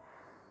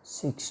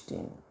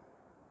 16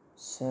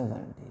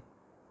 17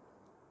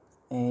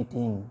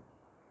 18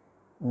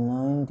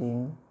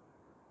 19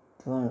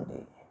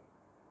 20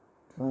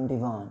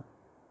 21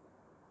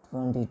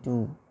 22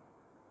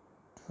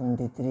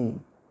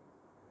 23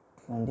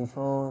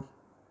 24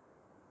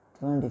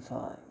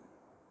 25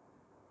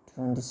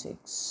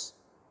 26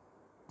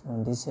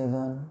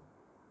 27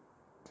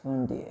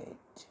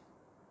 28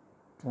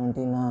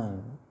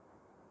 29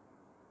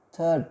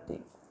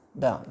 30.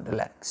 Down,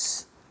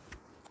 relax.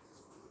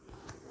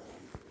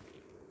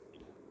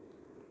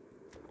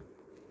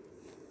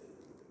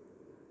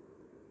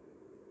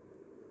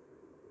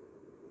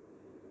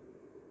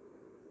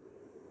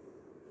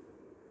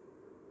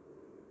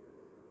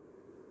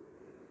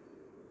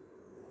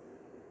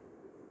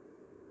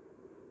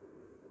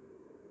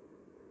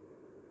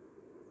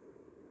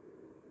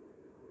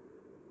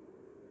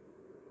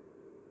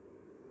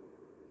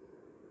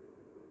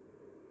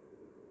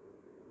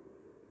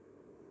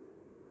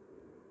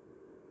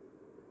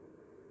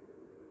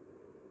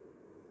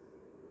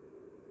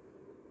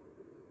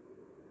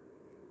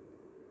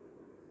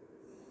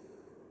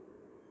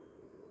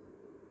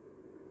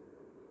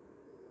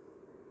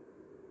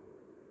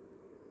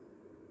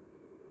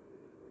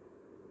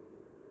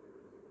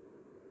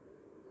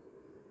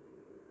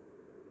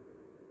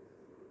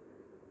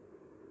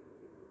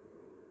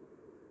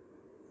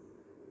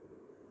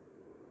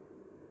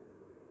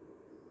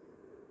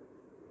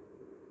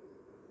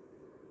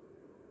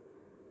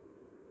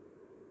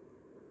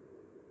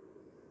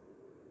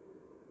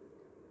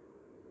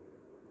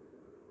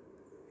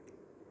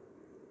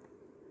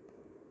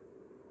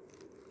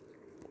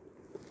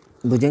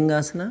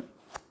 Bhujangasana.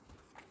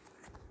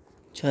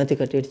 ఛాతి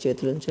కట్టేటి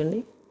చేతులు ఉంచండి,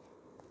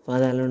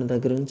 పాదాలను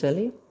దగ్గర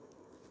ఉంచాలి,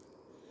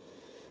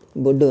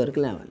 బొడ్డు వరకు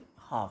లేవాలి.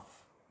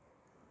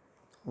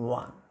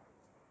 1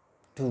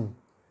 2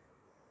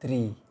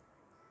 3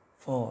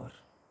 4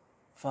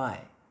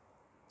 5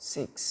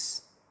 6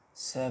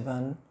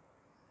 7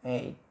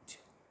 8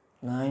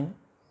 9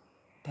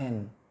 10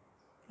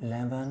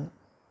 11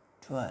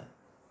 12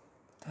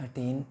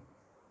 13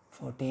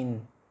 14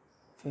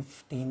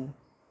 15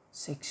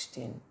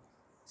 16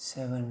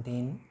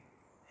 17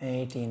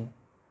 18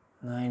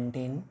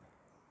 19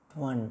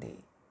 20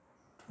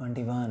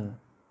 21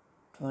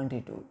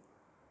 22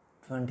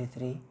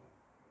 23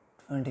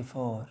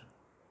 24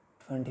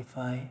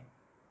 25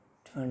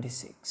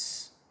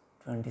 26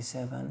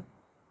 27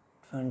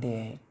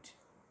 28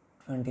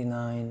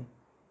 29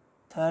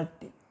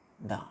 30.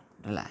 Down,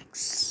 relax.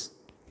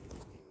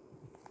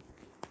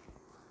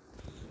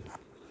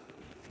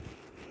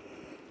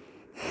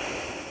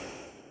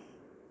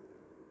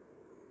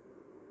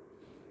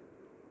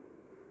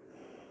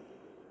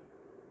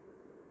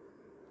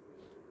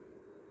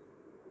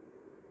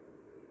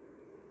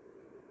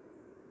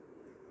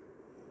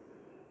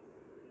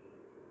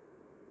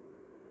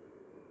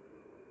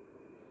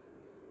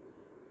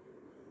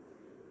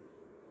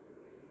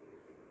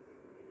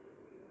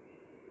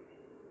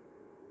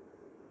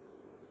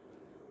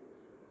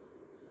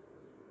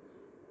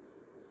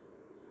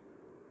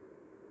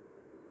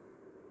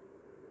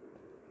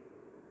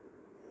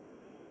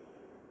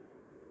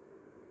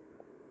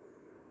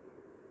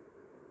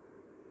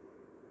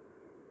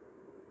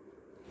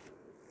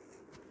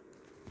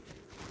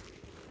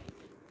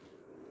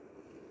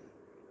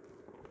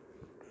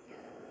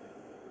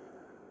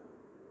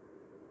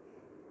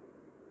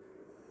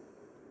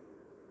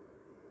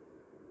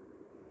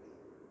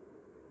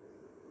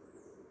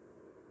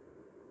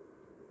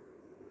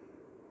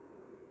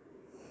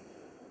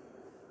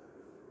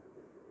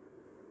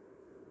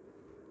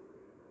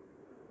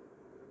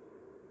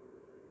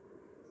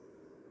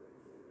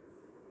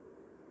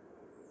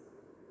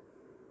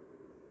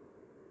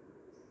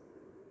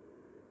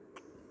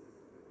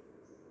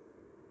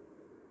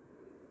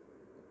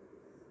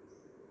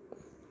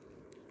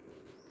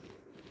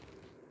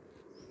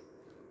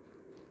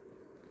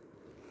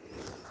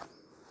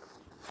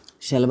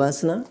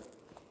 శలభాసన.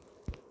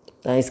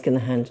 థాయిస్ కింద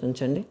హ్యాండ్స్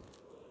ఉంచండి,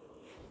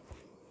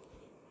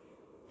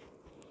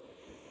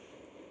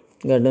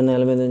 గడ్డ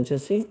నేల మీద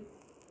ఉంచేసి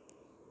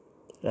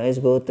రైస్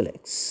బోత్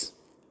లెగ్స్.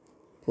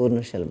 పూర్ణ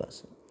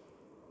శలభాసన.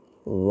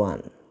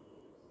 1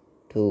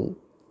 2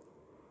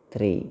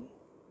 3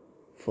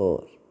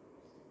 4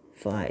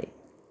 5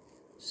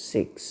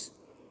 6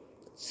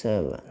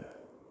 7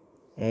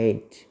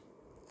 8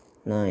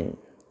 9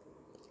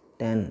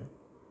 10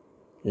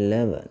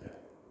 11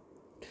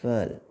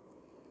 12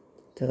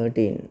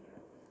 13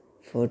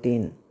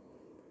 14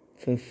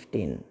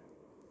 15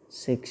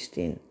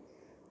 16,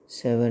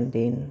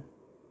 17,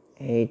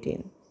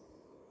 18,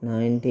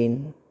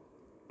 19,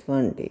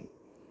 20,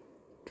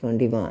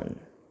 21,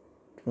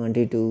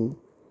 22,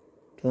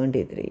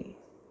 23,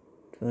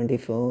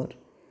 24,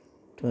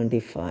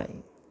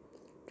 25,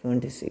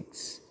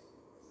 26,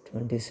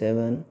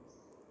 27,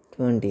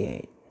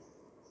 28,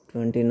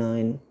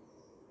 29,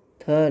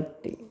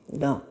 30.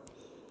 డౌన్.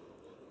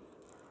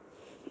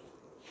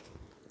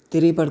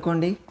 తిరిగి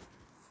పడుకోండి.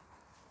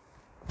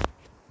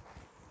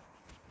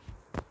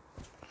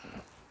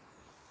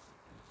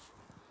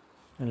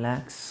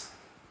 రిలాక్స్.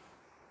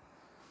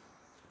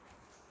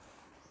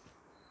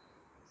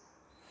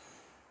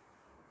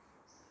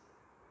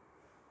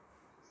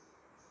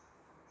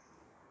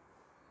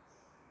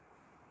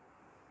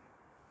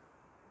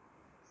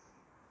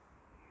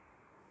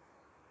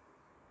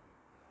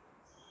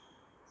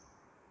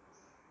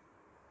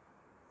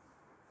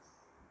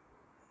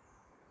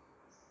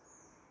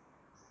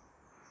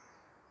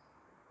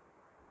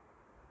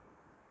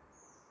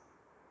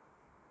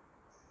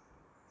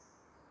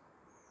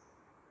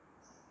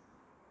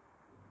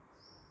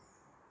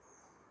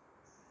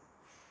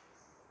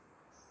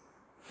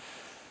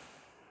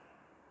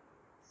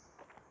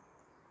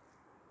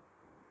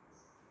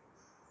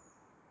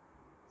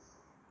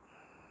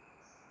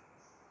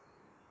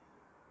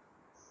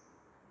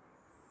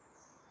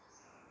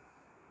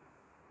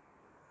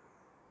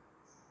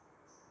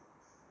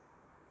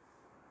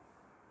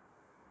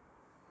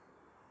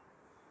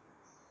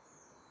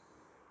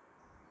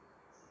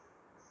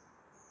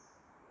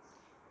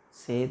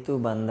 సేతు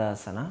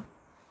బంధాసన.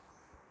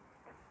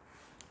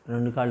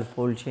 రెండు కాళ్ళు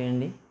ఫోల్డ్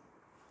చేయండి,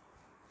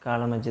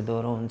 కాళ్ళ మధ్య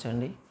దూరం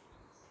ఉంచండి,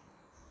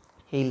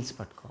 హీల్స్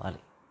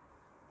పట్టుకోవాలి,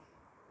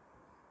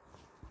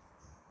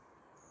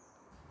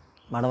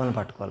 మడవలు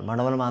పట్టుకోవాలి,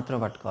 మడవలు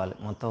మాత్రమే పట్టుకోవాలి,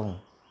 మొత్తం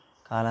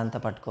కాలంతా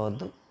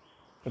పట్టుకోవద్దు.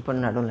 ఇప్పుడు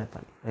నడుము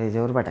లేపాలి. Raise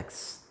your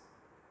buttocks.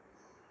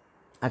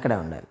 అక్కడే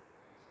ఉండాలి.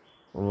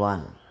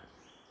 1,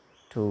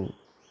 2,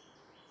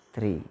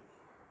 3,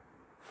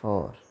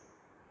 4,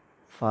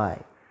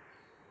 5,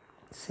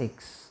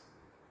 6,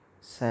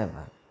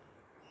 7,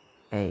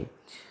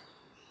 8,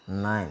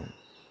 9,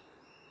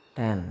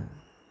 10,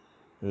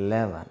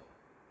 11,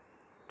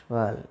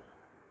 12,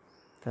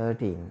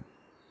 13,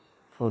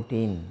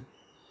 14,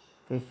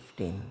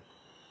 15,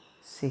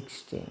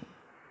 16,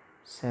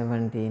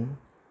 17,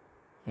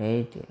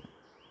 18,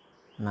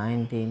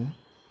 19,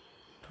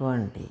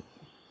 20,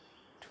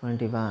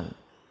 21,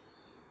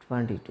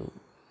 22,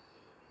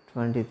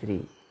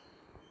 23,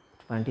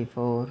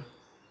 24,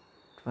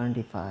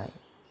 25,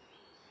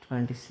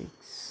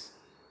 26,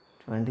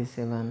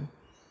 27,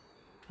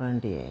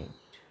 28,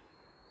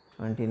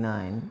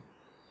 29,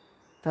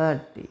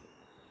 30.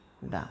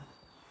 Down.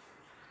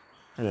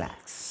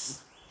 Relax.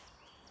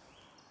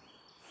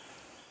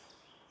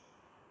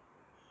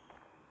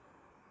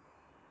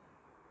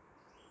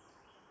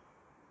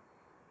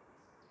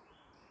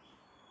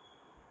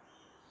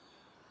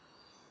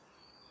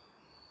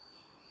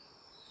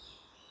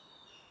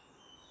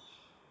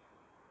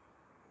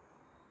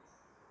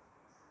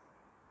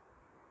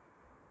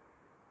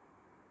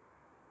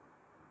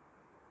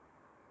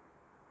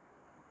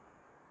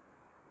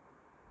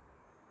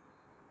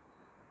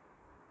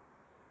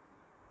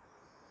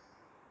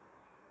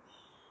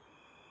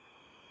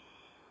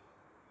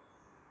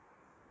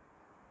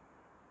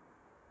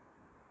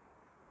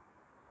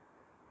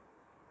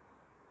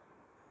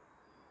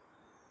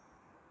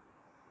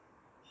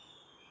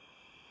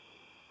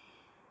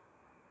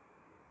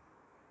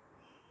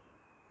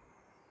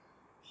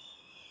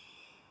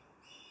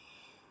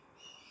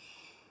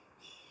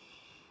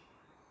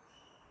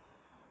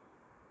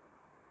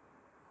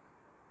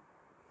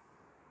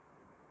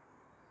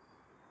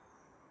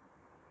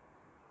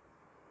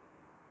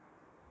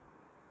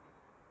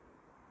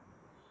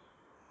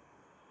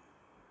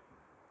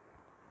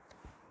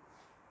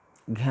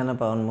 ఘన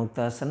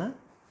పవన్ముక్తాసన.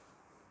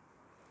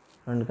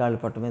 రెండు కాళ్ళు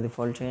పట్టు మీద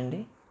ఫోల్డ్ చేయండి,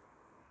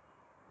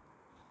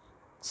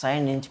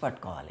 సైడ్ నుంచి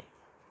పట్టుకోవాలి,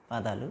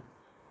 పాదాలు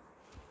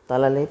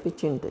తల లేపి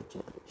చిన్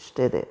తెచ్చారు.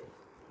 Stay they.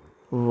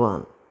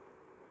 1,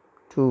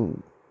 2,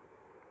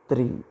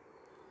 3,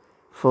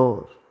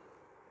 4,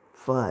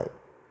 5,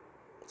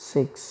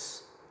 6,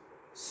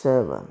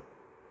 7,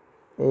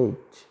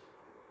 8,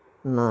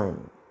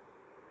 9,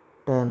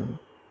 10,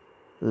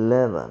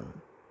 11,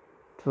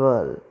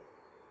 12,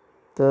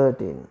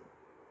 13,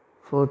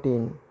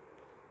 14,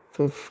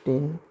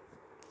 15,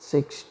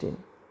 16,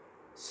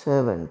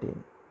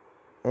 17,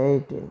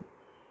 18,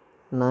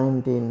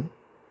 19,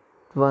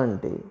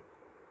 20,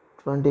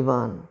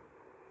 21,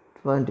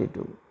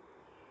 22,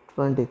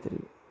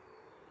 23,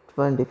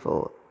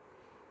 24,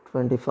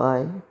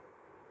 25,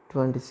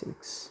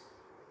 26,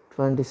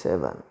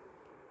 27,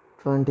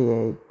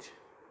 28,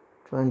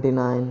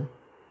 29,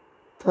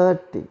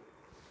 30.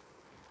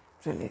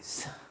 Release.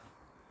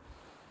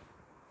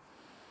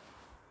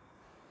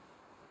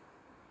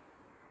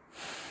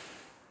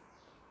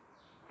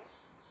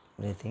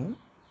 Breathing.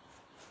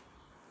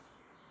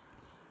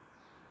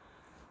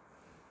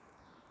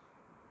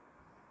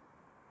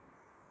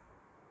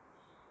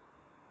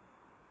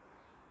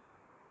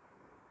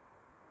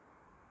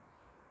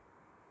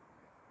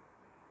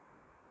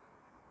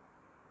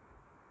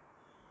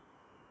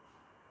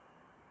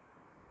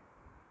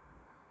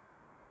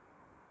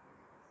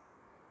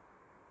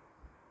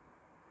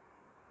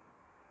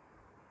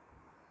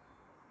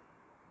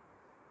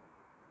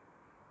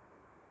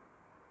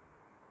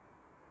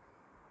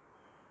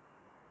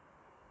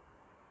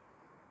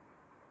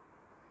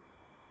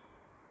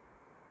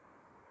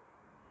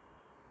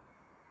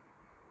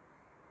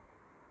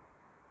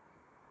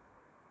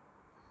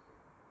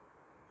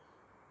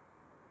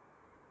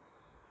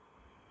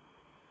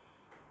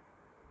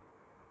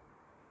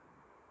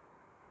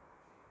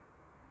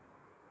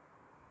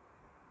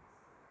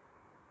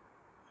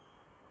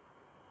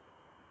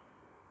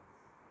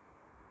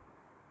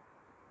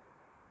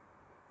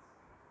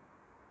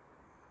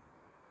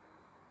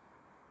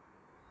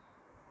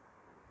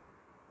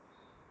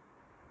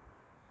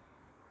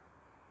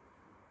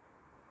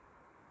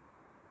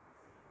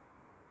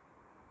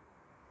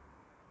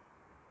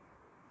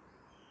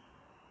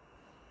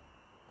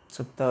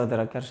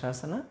 సుప్తోదర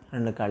కర్షాసన.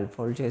 రెండు కాళ్ళు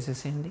ఫోల్డ్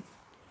చేసేసేయండి.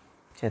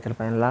 చేతుల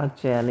పైన లాక్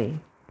చేయాలి.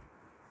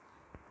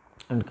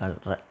 రెండు కాళ్ళు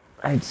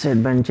రైట్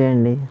సైడ్ బెండ్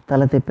చేయండి.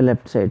 తల తిప్పి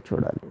లెఫ్ట్ సైడ్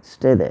చూడాలి.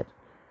 Stay there.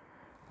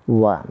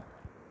 1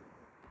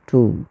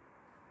 2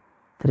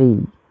 3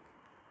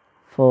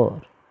 4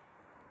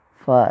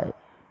 5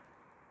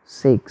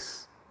 6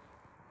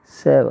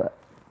 7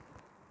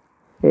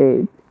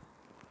 8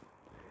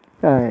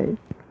 9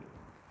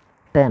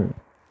 10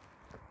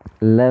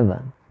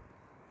 11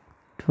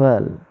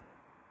 12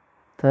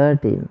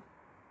 13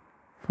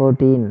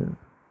 14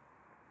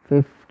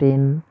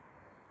 15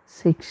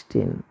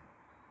 16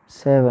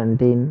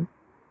 17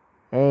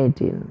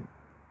 18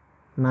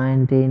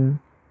 19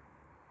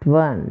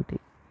 20.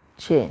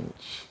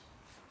 Change.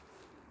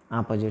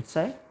 Opposite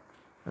side.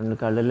 రెండు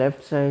కాళ్ళు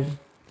లెఫ్ట్ సైడ్.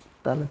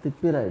 తల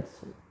తిప్పి right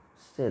side.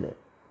 Stay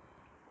there.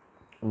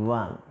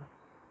 1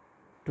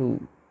 2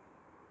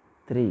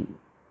 3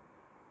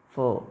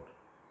 4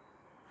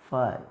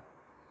 5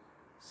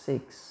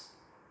 6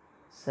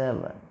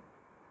 7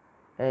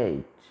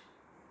 8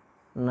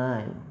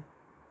 9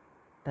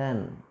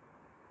 10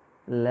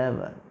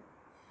 11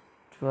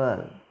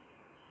 12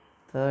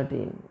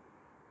 13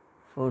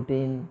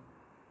 14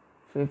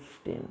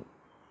 15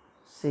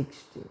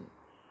 16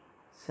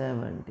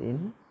 17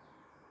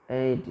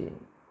 18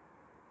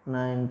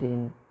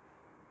 19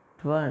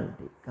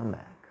 20. Come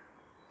back.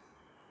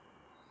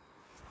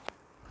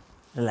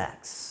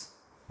 Relax.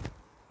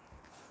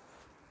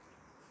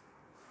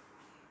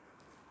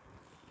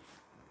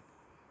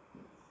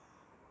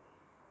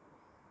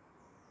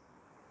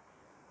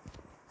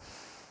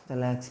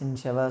 Relax in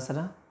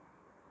Shavasana.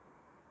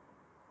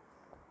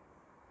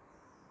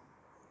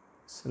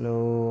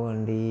 Slow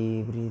and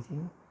deep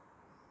breathing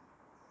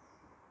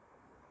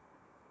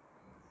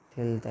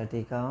till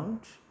 30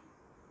 count.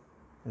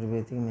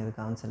 Breathing మీద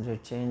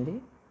కాన్సన్ట్రేట్ చేయండి.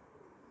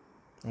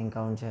 నేను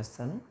కౌంట్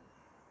చేస్తాను.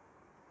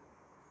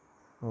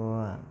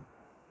 1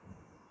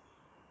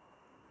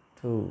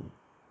 2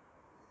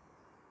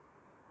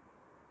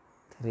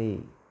 3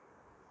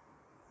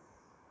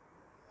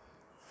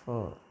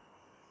 4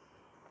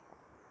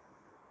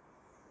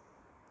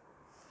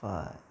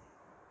 5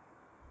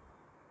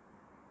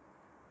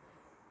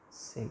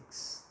 6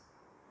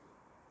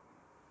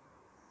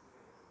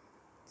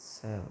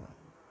 7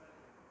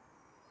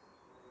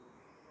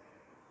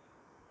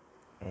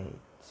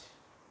 8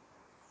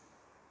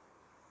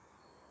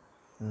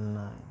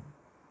 9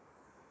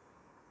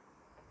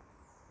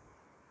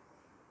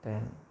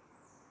 10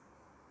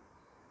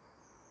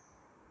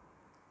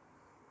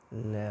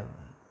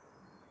 11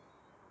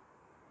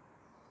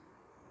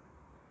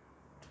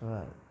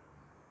 12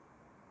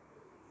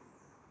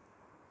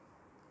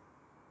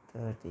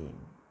 13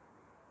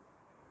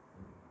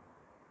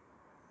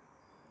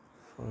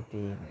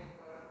 14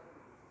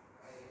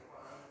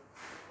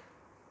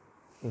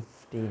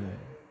 15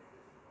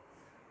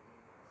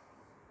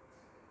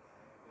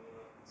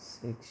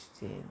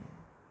 16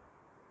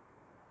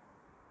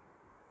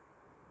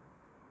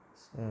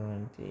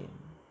 17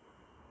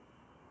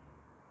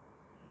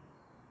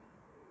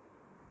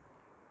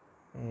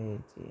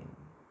 18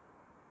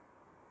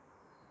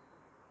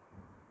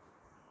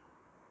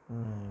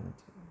 19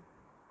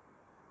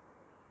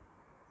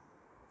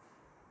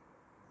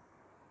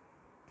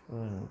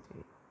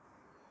 20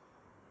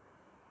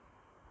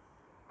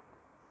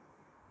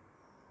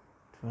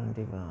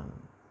 21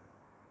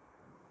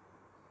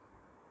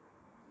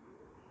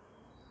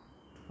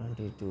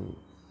 22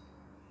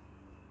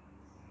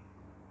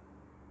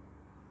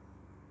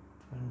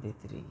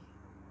 23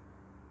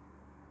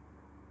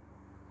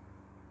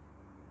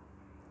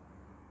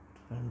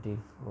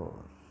 24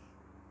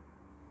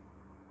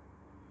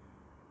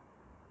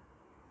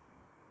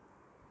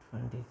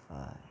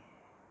 25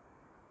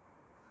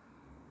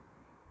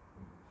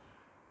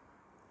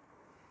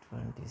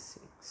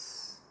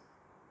 26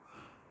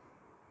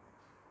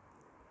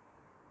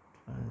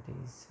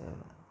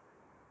 27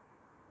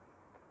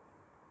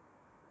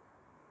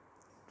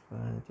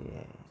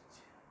 28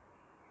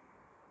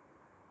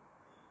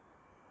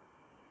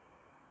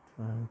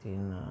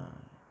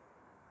 29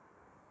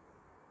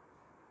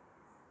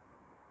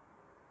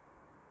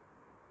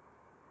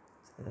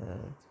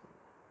 30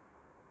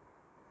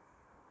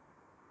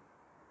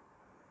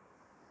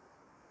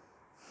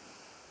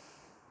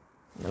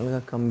 మెల్లగా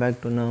come back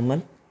to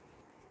normal.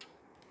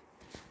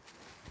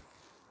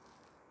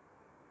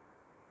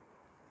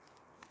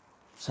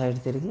 Side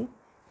తిరిగి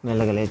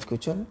మెల్లగా లేచి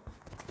కూర్చోండి.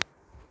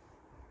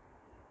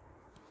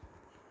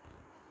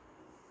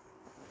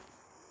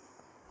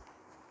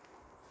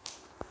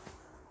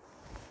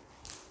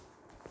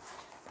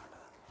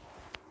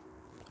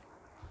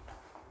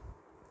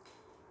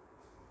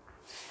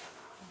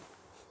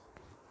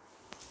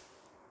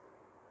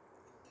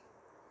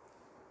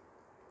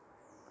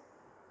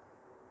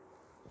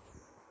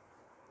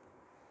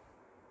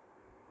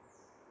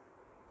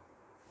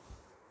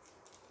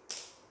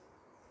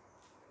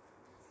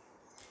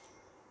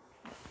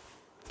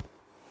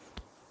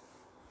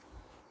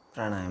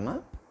 ప్రాణాయామ.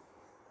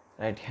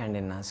 రైట్ హ్యాండ్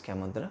ఇన్ నాసికా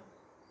ముద్ర.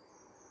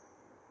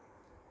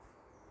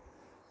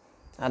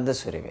 అర్ధ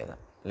సూర్యవేద.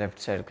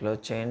 లెఫ్ట్ సైడ్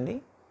క్లోజ్ చేయండి.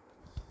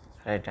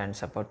 రైట్ హ్యాండ్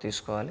సపోర్ట్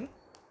తీసుకోవాలి,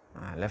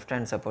 లెఫ్ట్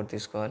హ్యాండ్ సపోర్ట్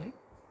తీసుకోవాలి.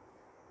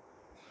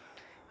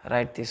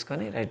 రైట్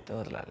తీసుకొని రైట్తో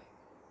వదలాలి.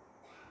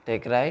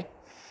 Take right,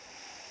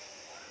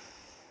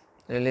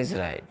 release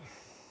right,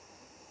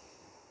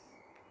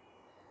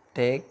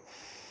 take,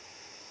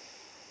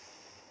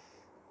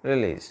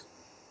 release,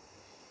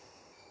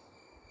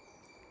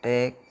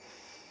 take,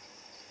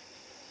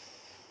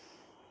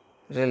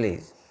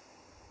 release,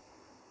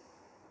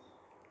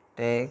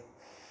 take,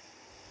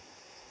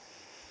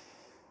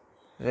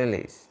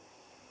 release,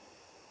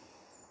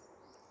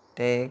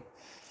 take,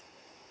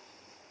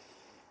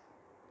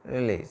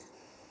 release,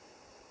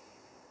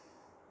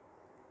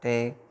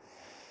 take,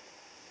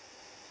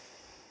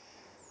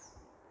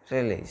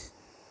 release,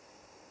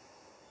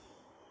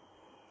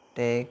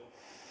 take,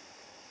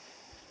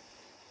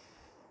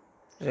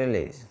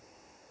 release,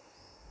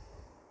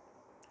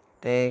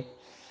 take,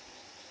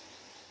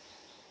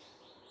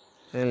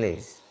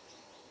 release,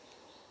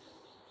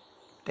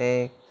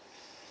 take,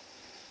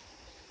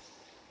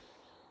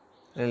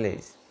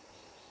 release,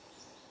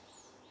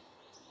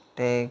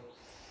 take,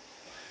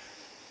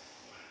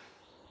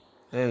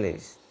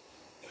 release,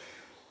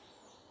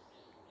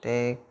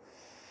 take,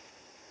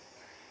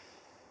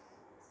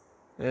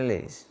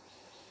 release.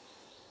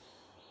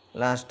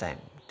 Last time.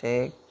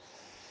 Take,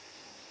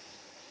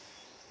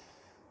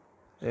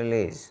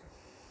 release.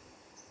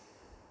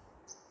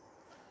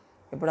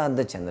 ఇప్పుడు అర్ధ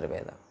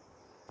చంద్రవేద.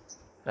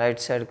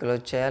 Right side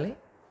close చేయాలి.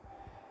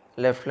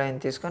 Left line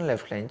తీసుకొని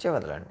left line నుంచి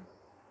వదలండి.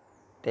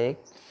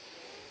 Take,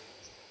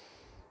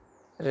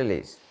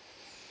 release,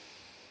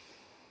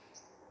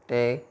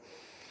 take,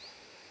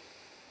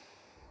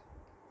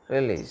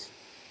 release,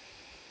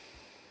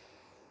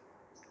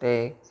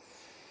 take,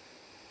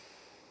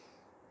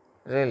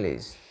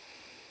 release,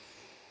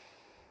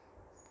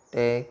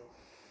 take,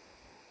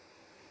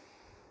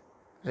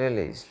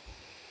 release,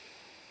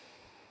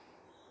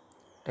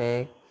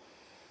 take,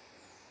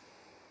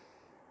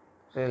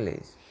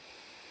 release,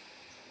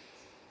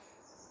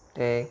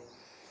 take,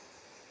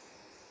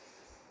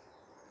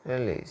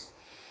 release,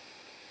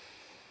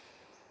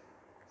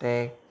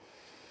 take,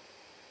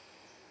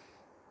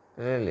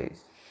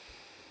 release,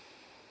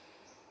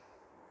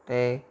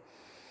 take,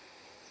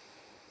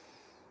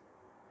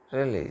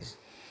 release,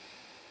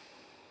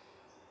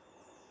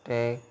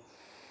 take,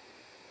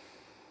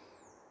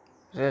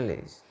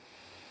 release,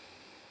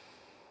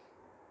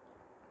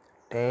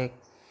 take,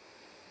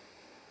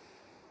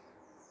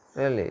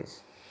 release,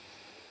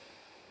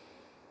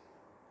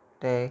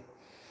 take,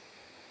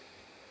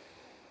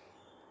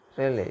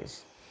 release.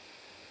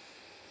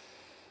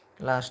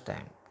 Last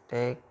time.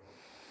 Take,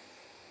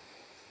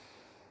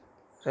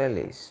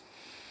 release.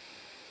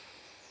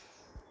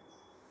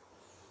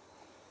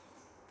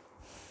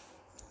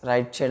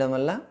 Right చేయడం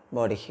వల్ల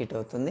body heat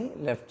అవుతుంది,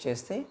 left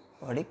చేస్తే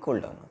body cool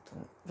down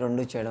అవుతుంది.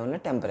 రెండు చేయడం వల్ల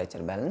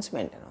temperature balance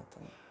maintain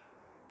అవుతుంది.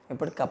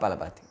 ఇప్పుడు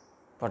కపాలభాతి.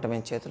 పొట్ట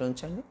మీద చేతులు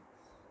ఉంచండి.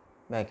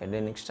 Back head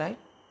next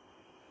right.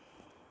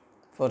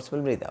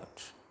 Forceful breath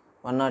out.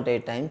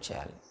 108 times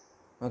చేయాలి.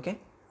 Okay,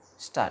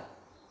 start.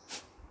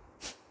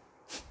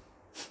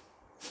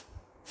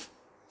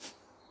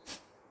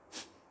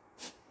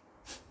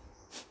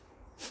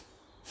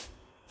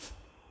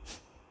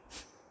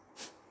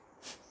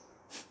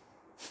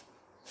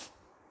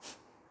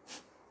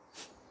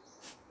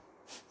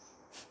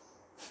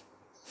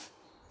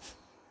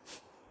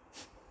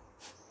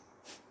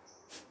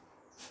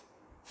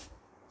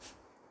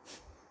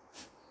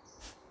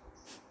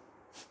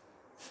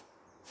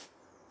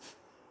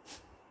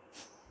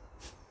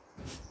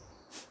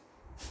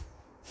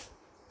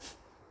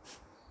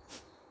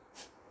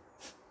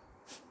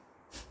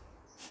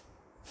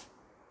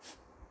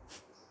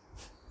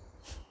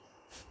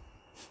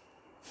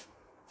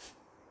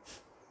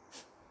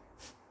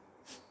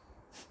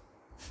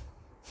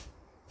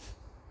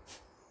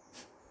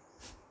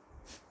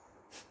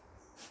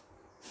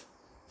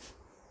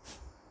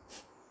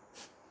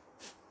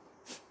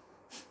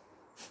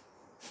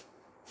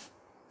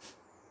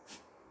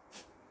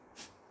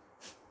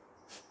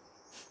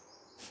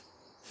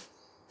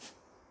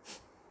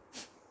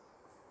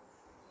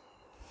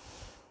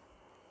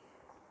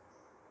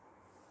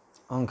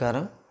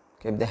 Omkaram.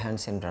 Keep the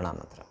hands in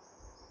ప్రణామంత్ర.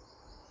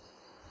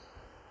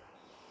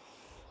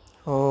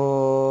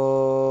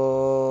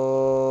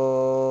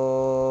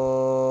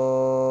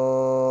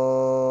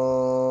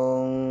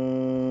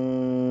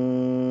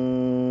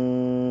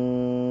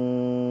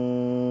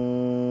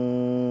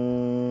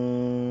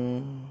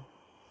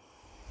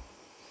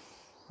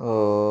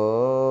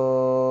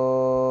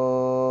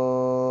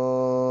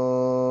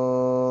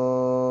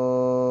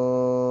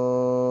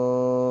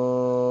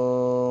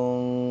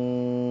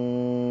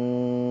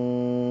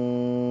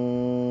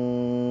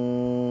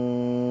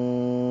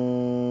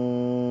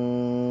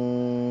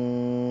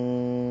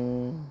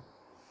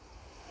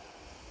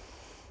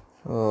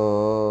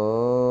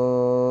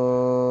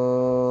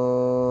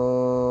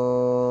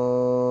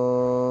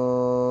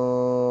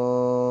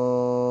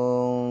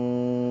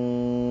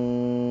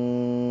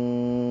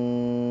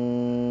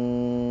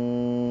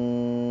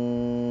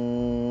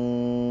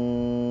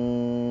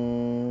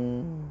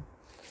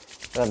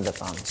 rub the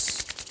palms.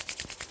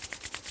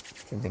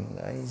 Keeping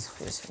the eyes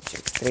facing you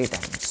 3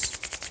 times.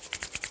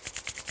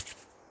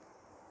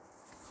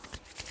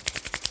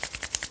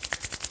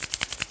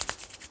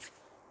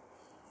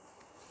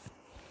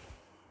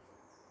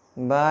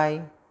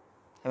 Bye.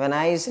 Have a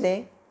nice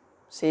day.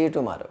 See you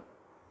tomorrow.